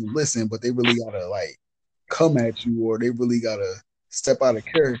you don't even listen, but they really gotta like come at you, or they really gotta step out of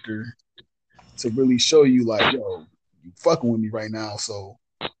character to really show you like, yo, you fucking with me right now, so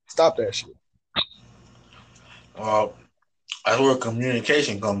stop that shit. That's where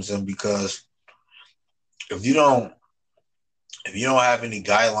communication comes in, because if you don't have any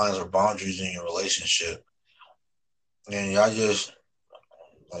guidelines or boundaries in your relationship, and y'all just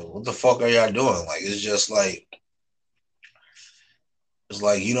like, what the fuck are y'all doing? Like, it's just like, it's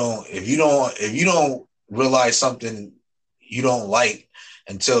like if you don't realize something you don't like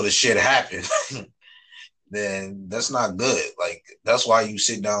until the shit happens, then that's not good. Like, that's why you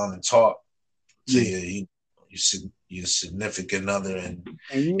sit down and talk to your significant other, and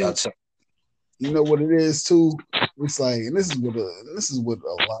y'all you know what it is too. It's like, and this is with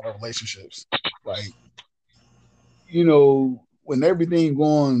a lot of relationships. Like, when everything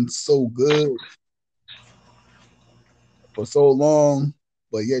going so good for so long,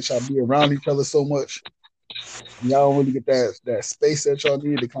 but yet y'all be around each other so much, y'all don't really get that space that y'all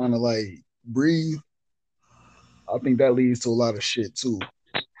need to kind of like breathe. I think that leads to a lot of shit too.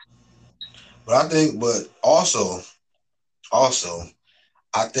 But also,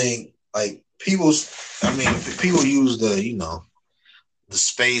 I think like people use the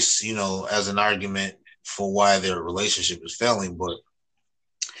space, as an argument for why their relationship is failing, but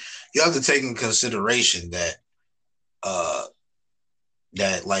you have to take in consideration that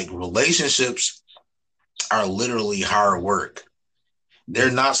like relationships are literally hard work.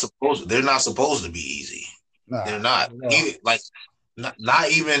 they're not supposed to be easy. Nah, They're not. no. Even, like not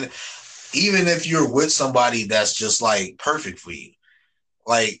even if you're with somebody that's just like perfect for you.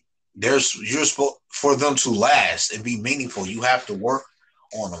 Like you're supposed for them to last and be meaningful, you have to work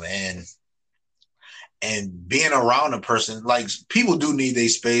on them and being around a person, like people do need their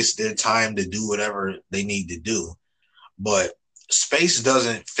space, their time to do whatever they need to do. But space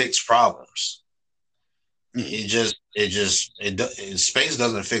doesn't fix problems. Space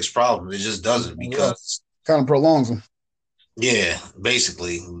doesn't fix problems. It just doesn't because kind of prolongs them. yeah,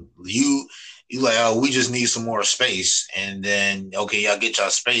 basically you like, oh, we just need some more space, and then okay, y'all get y'all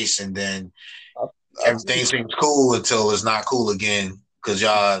space, and then everything seems cool until it's not cool again because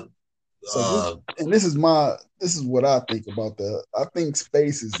y'all. This is what I think about I think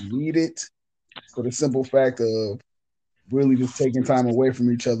space is needed for the simple fact of really just taking time away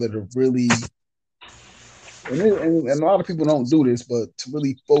from each other to really, and a lot of people don't do this, but to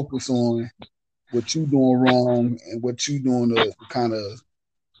really focus on what you doing wrong and what you doing to kind of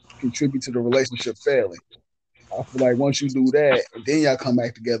contribute to the relationship failing. I feel like once you do that, and then y'all come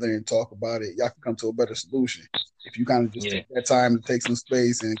back together and talk about it, y'all can come to a better solution. If you kind of just take that time to take some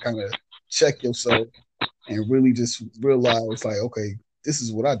space and kind of check yourself and really just realize, like, okay, this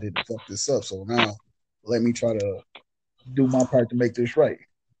is what I did to fuck this up. So now let me try to do my part to make this right.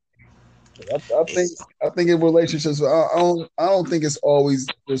 I think in relationships, I don't think it's always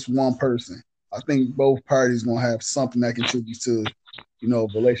just one person. I think both parties gonna have something that contributes to,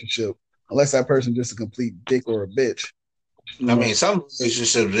 relationship. Unless that person just a complete dick or a bitch. I mean, some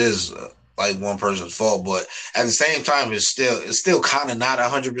relationships is like one person's fault, but at the same time, it's still kind of not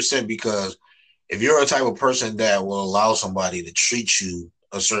 100% because if you're a type of person that will allow somebody to treat you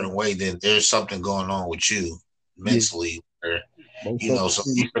a certain way, then there's something going on with you mentally. Yeah. So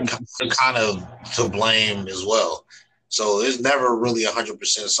you're kind of to blame as well. So it's never really 100%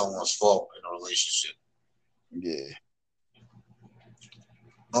 someone's fault in a relationship. Yeah.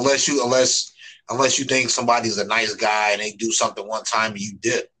 Unless you think somebody's a nice guy and they do something one time and you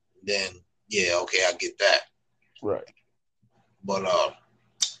dip, then yeah, okay, I get that. Right. But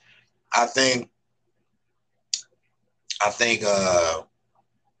I think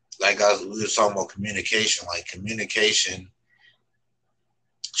like we were talking about communication, like communication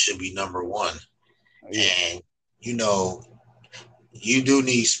should be number one. Yeah. And you do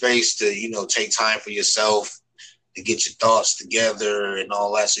need space to, take time for yourself, to get your thoughts together and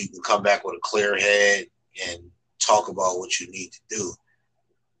all that so you can come back with a clear head and talk about what you need to do.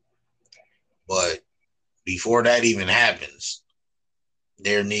 But before that even happens,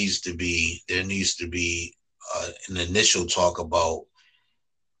 there needs to be an initial talk about,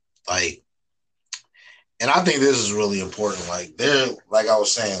 like, and I think this is really important. Like I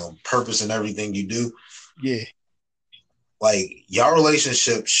was saying, purpose in everything you do. Yeah. Like your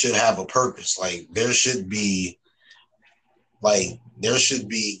relationship should have a purpose. Like there should be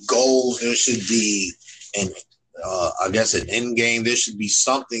goals. There should be I guess an end game. There should be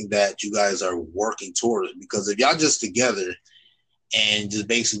something that you guys are working towards. Because if y'all just together and just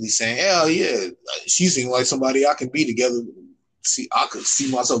basically saying, "Hell yeah, she seems like somebody I can be together. I could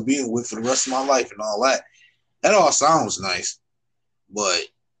see myself being with for the rest of my life and all that." That all sounds nice, but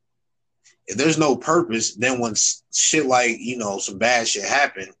if there's no purpose, then when shit like some bad shit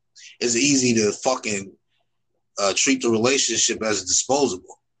happen, it's easy to fucking treat the relationship as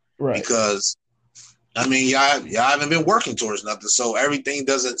disposable. Right. Because I mean, y'all haven't been working towards nothing, so everything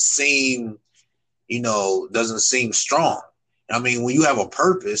doesn't seem strong. I mean, when you have a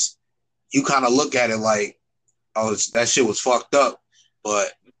purpose, you kind of look at it like, oh, that shit was fucked up,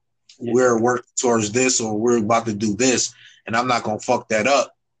 but we're working towards this, or we're about to do this, and I'm not gonna fuck that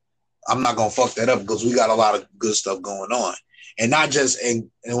up. I'm not gonna fuck that up because we got a lot of good stuff going on, and not just and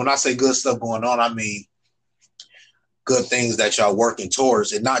when I say good stuff going on, I mean good things that y'all working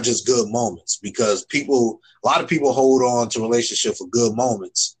towards, and not just good moments. Because a lot of people hold on to relationship for good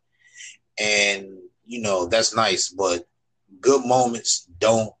moments, and that's nice, but good moments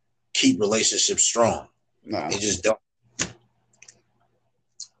don't keep relationships strong. Nah. They just don't.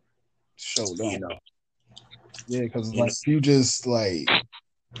 Show don't. Yeah, because like if you just like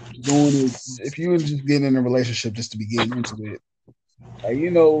doing it, if you just getting in a relationship just to be getting into it, like,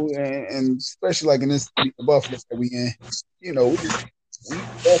 and especially like in this Buffalo that we in, we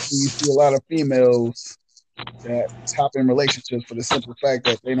definitely see a lot of females that hop in relationships for the simple fact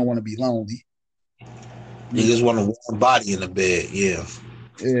that they don't want to be lonely. They just want a warm body in the bed, yeah.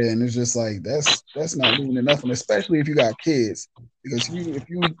 Yeah, and it's just like that's not doing enough, and especially if you got kids, because if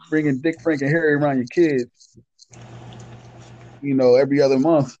you bringing Dick, Frank, and Harry around your kids, every other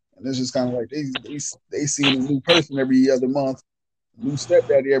month, and it's just kind of like they see a new person every other month, new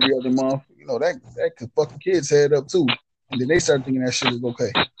stepdaddy every other month, that could fuck the kid's head up too. And then they start thinking that shit is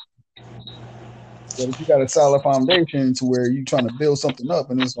okay. But if you got a solid foundation to where you trying to build something up,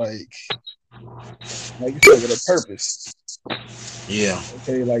 and it's like you said, with a purpose. Yeah.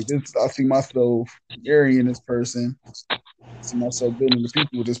 Okay, like this, I see myself marrying this person. I see myself building the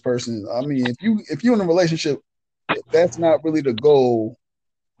future with this person. I mean, if you're in a relationship, if that's not really the goal,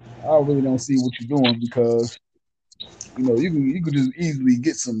 I really don't see what you're doing, because you could just easily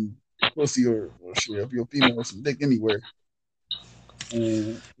get some pussy or shit if you're a female, or some dick anywhere,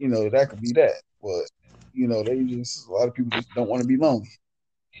 and that could be that. But they just, a lot of people just don't want to be lonely.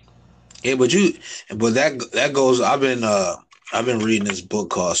 Yeah, but that goes. I've been reading this book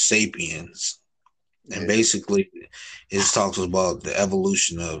called *Sapiens*, and basically, it talks about the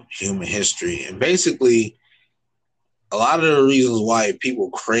evolution of human history, and basically, a lot of the reasons why people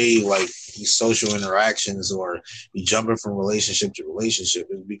crave like these social interactions or be jumping from relationship to relationship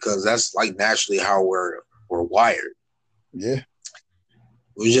is because that's like naturally how we're wired. Yeah.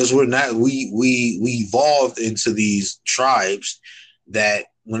 We evolved into these tribes that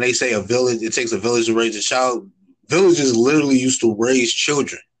when they say a village, it takes a village to raise a child. Villages literally used to raise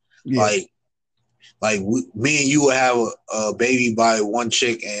children. Yeah. Me and you would have a baby by one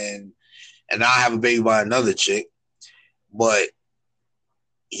chick, and I have a baby by another chick. But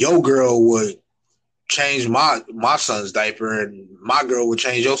your girl would change my son's diaper, and my girl would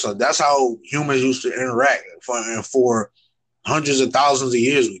change your son. That's how humans used to interact. For hundreds of thousands of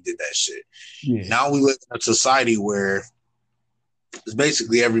years, we did that shit. Yeah. Now we live in a society where it's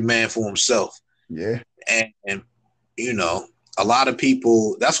basically every man for himself. Yeah. And a lot of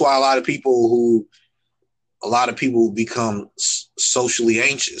people, that's why a lot of people become socially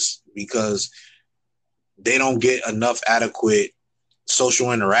anxious, because they don't get enough adequate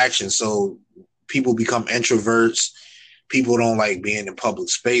social interaction. So people become introverts. People don't like being in public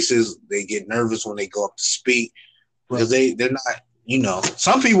spaces. They get nervous when they go up to speak, because they're not,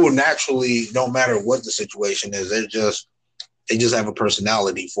 some people naturally, don't matter what the situation is, they just have a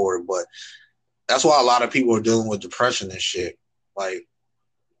personality for it. But that's why a lot of people are dealing with depression and shit, like,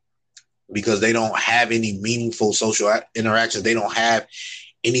 because they don't have any meaningful social interactions. They don't have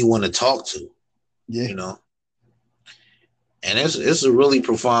anyone to talk to. Yeah. And it's a really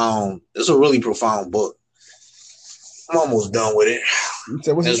profound book. I'm almost done with it. You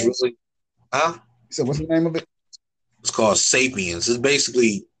said what's the name? You said what's the name of it? It's called *Sapiens*. It's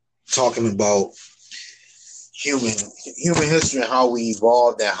basically talking about human history and how we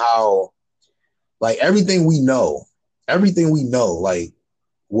evolved, and how, like, everything we know, like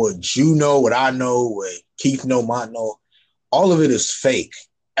what you know, what I know, what Keith know, Mont know, all of it is fake.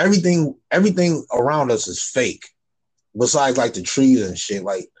 Everything around us is fake. Besides like the trees and shit,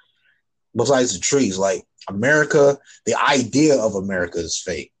 like besides the trees, like America, the idea of America is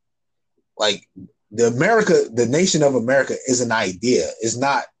fake. Like the nation of America is an idea. It's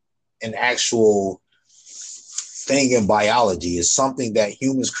not an actual thing in biology. It's something that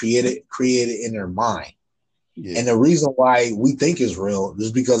humans created in their mind. Yeah. And the reason why we think is real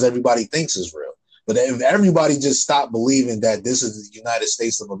is because everybody thinks is real. But if everybody just stopped believing that this is the United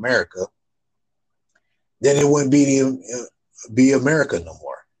States of America, then it wouldn't be America no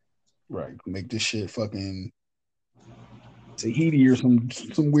more. Right. Make this shit fucking Tahiti or some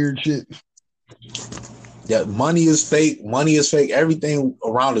weird shit. Yeah, money is fake. Everything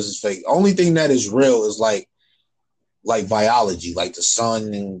around us is fake. Only thing that is real is like biology, like the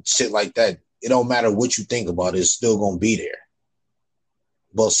sun and shit like that. It don't matter what you think about it, it's still gonna be there.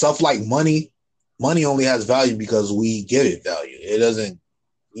 But stuff like money only has value because we give it value. It doesn't,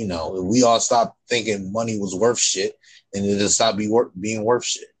 if we all stop thinking money was worth shit, then it'll stop being worth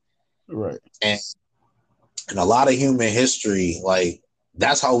shit. Right. And a lot of human history, like,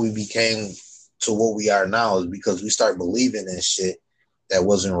 that's how we became to what we are now, is because we start believing in shit that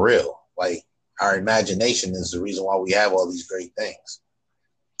wasn't real. Like, our imagination is the reason why we have all these great things.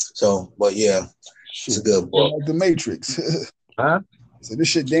 So, but yeah, it's a good book. Like The Matrix. Huh? So this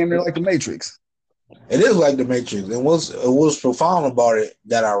shit damn near like The Matrix. It is like The Matrix. And what's profound about it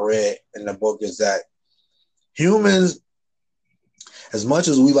that I read in the book is that humans, as much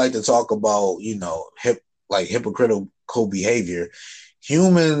as we like to talk about, hypocritical behavior,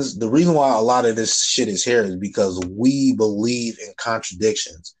 humans, the reason why a lot of this shit is here is because we believe in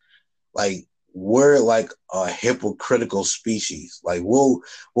contradictions. Like, we're like a hypocritical species. Like, we'll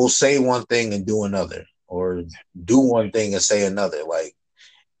say one thing and do another, or do one thing and say another. Like,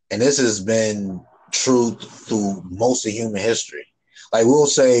 and this has been true through most of human history. Like, we'll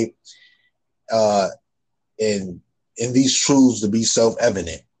say, in these truths to be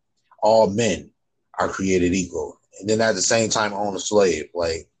self-evident, all men are created equal. and then at the same time own a slave.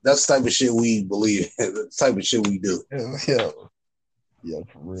 Like that's the type of shit we believe in. That's the type of shit we do. Yeah,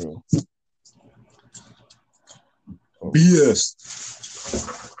 for real. BS.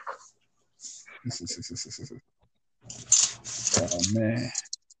 Oh man.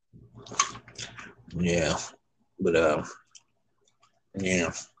 Yeah. But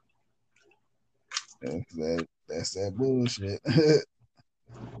yeah. That's that bullshit.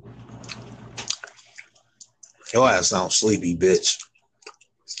 Your ass sounds sleepy, bitch.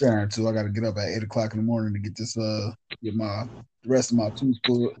 Staring to. I gotta get up at 8:00 in the morning to get this get the rest of my tooth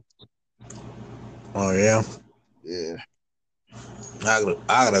pulled. Oh yeah. Yeah. I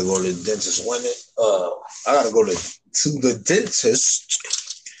gotta go to the dentist I gotta go to the dentist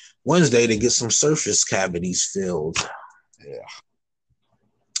Wednesday to get some surface cavities filled. Yeah.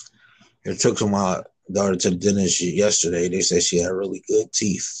 I took my daughter to the dentist yesterday. They said she had really good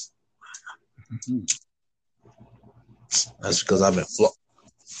teeth. Mm-hmm. That's because I've been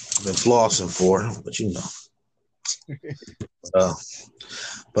flossing for her, but you know.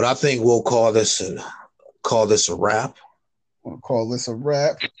 But I think we'll call this a wrap. Want to call this a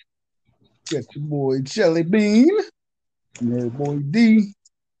wrap? Get your boy Jelly Bean, Nerd Boy D,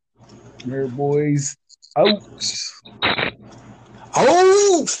 Nerd Boys out. All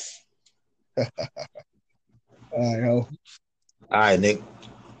right, ho. All right, Nick.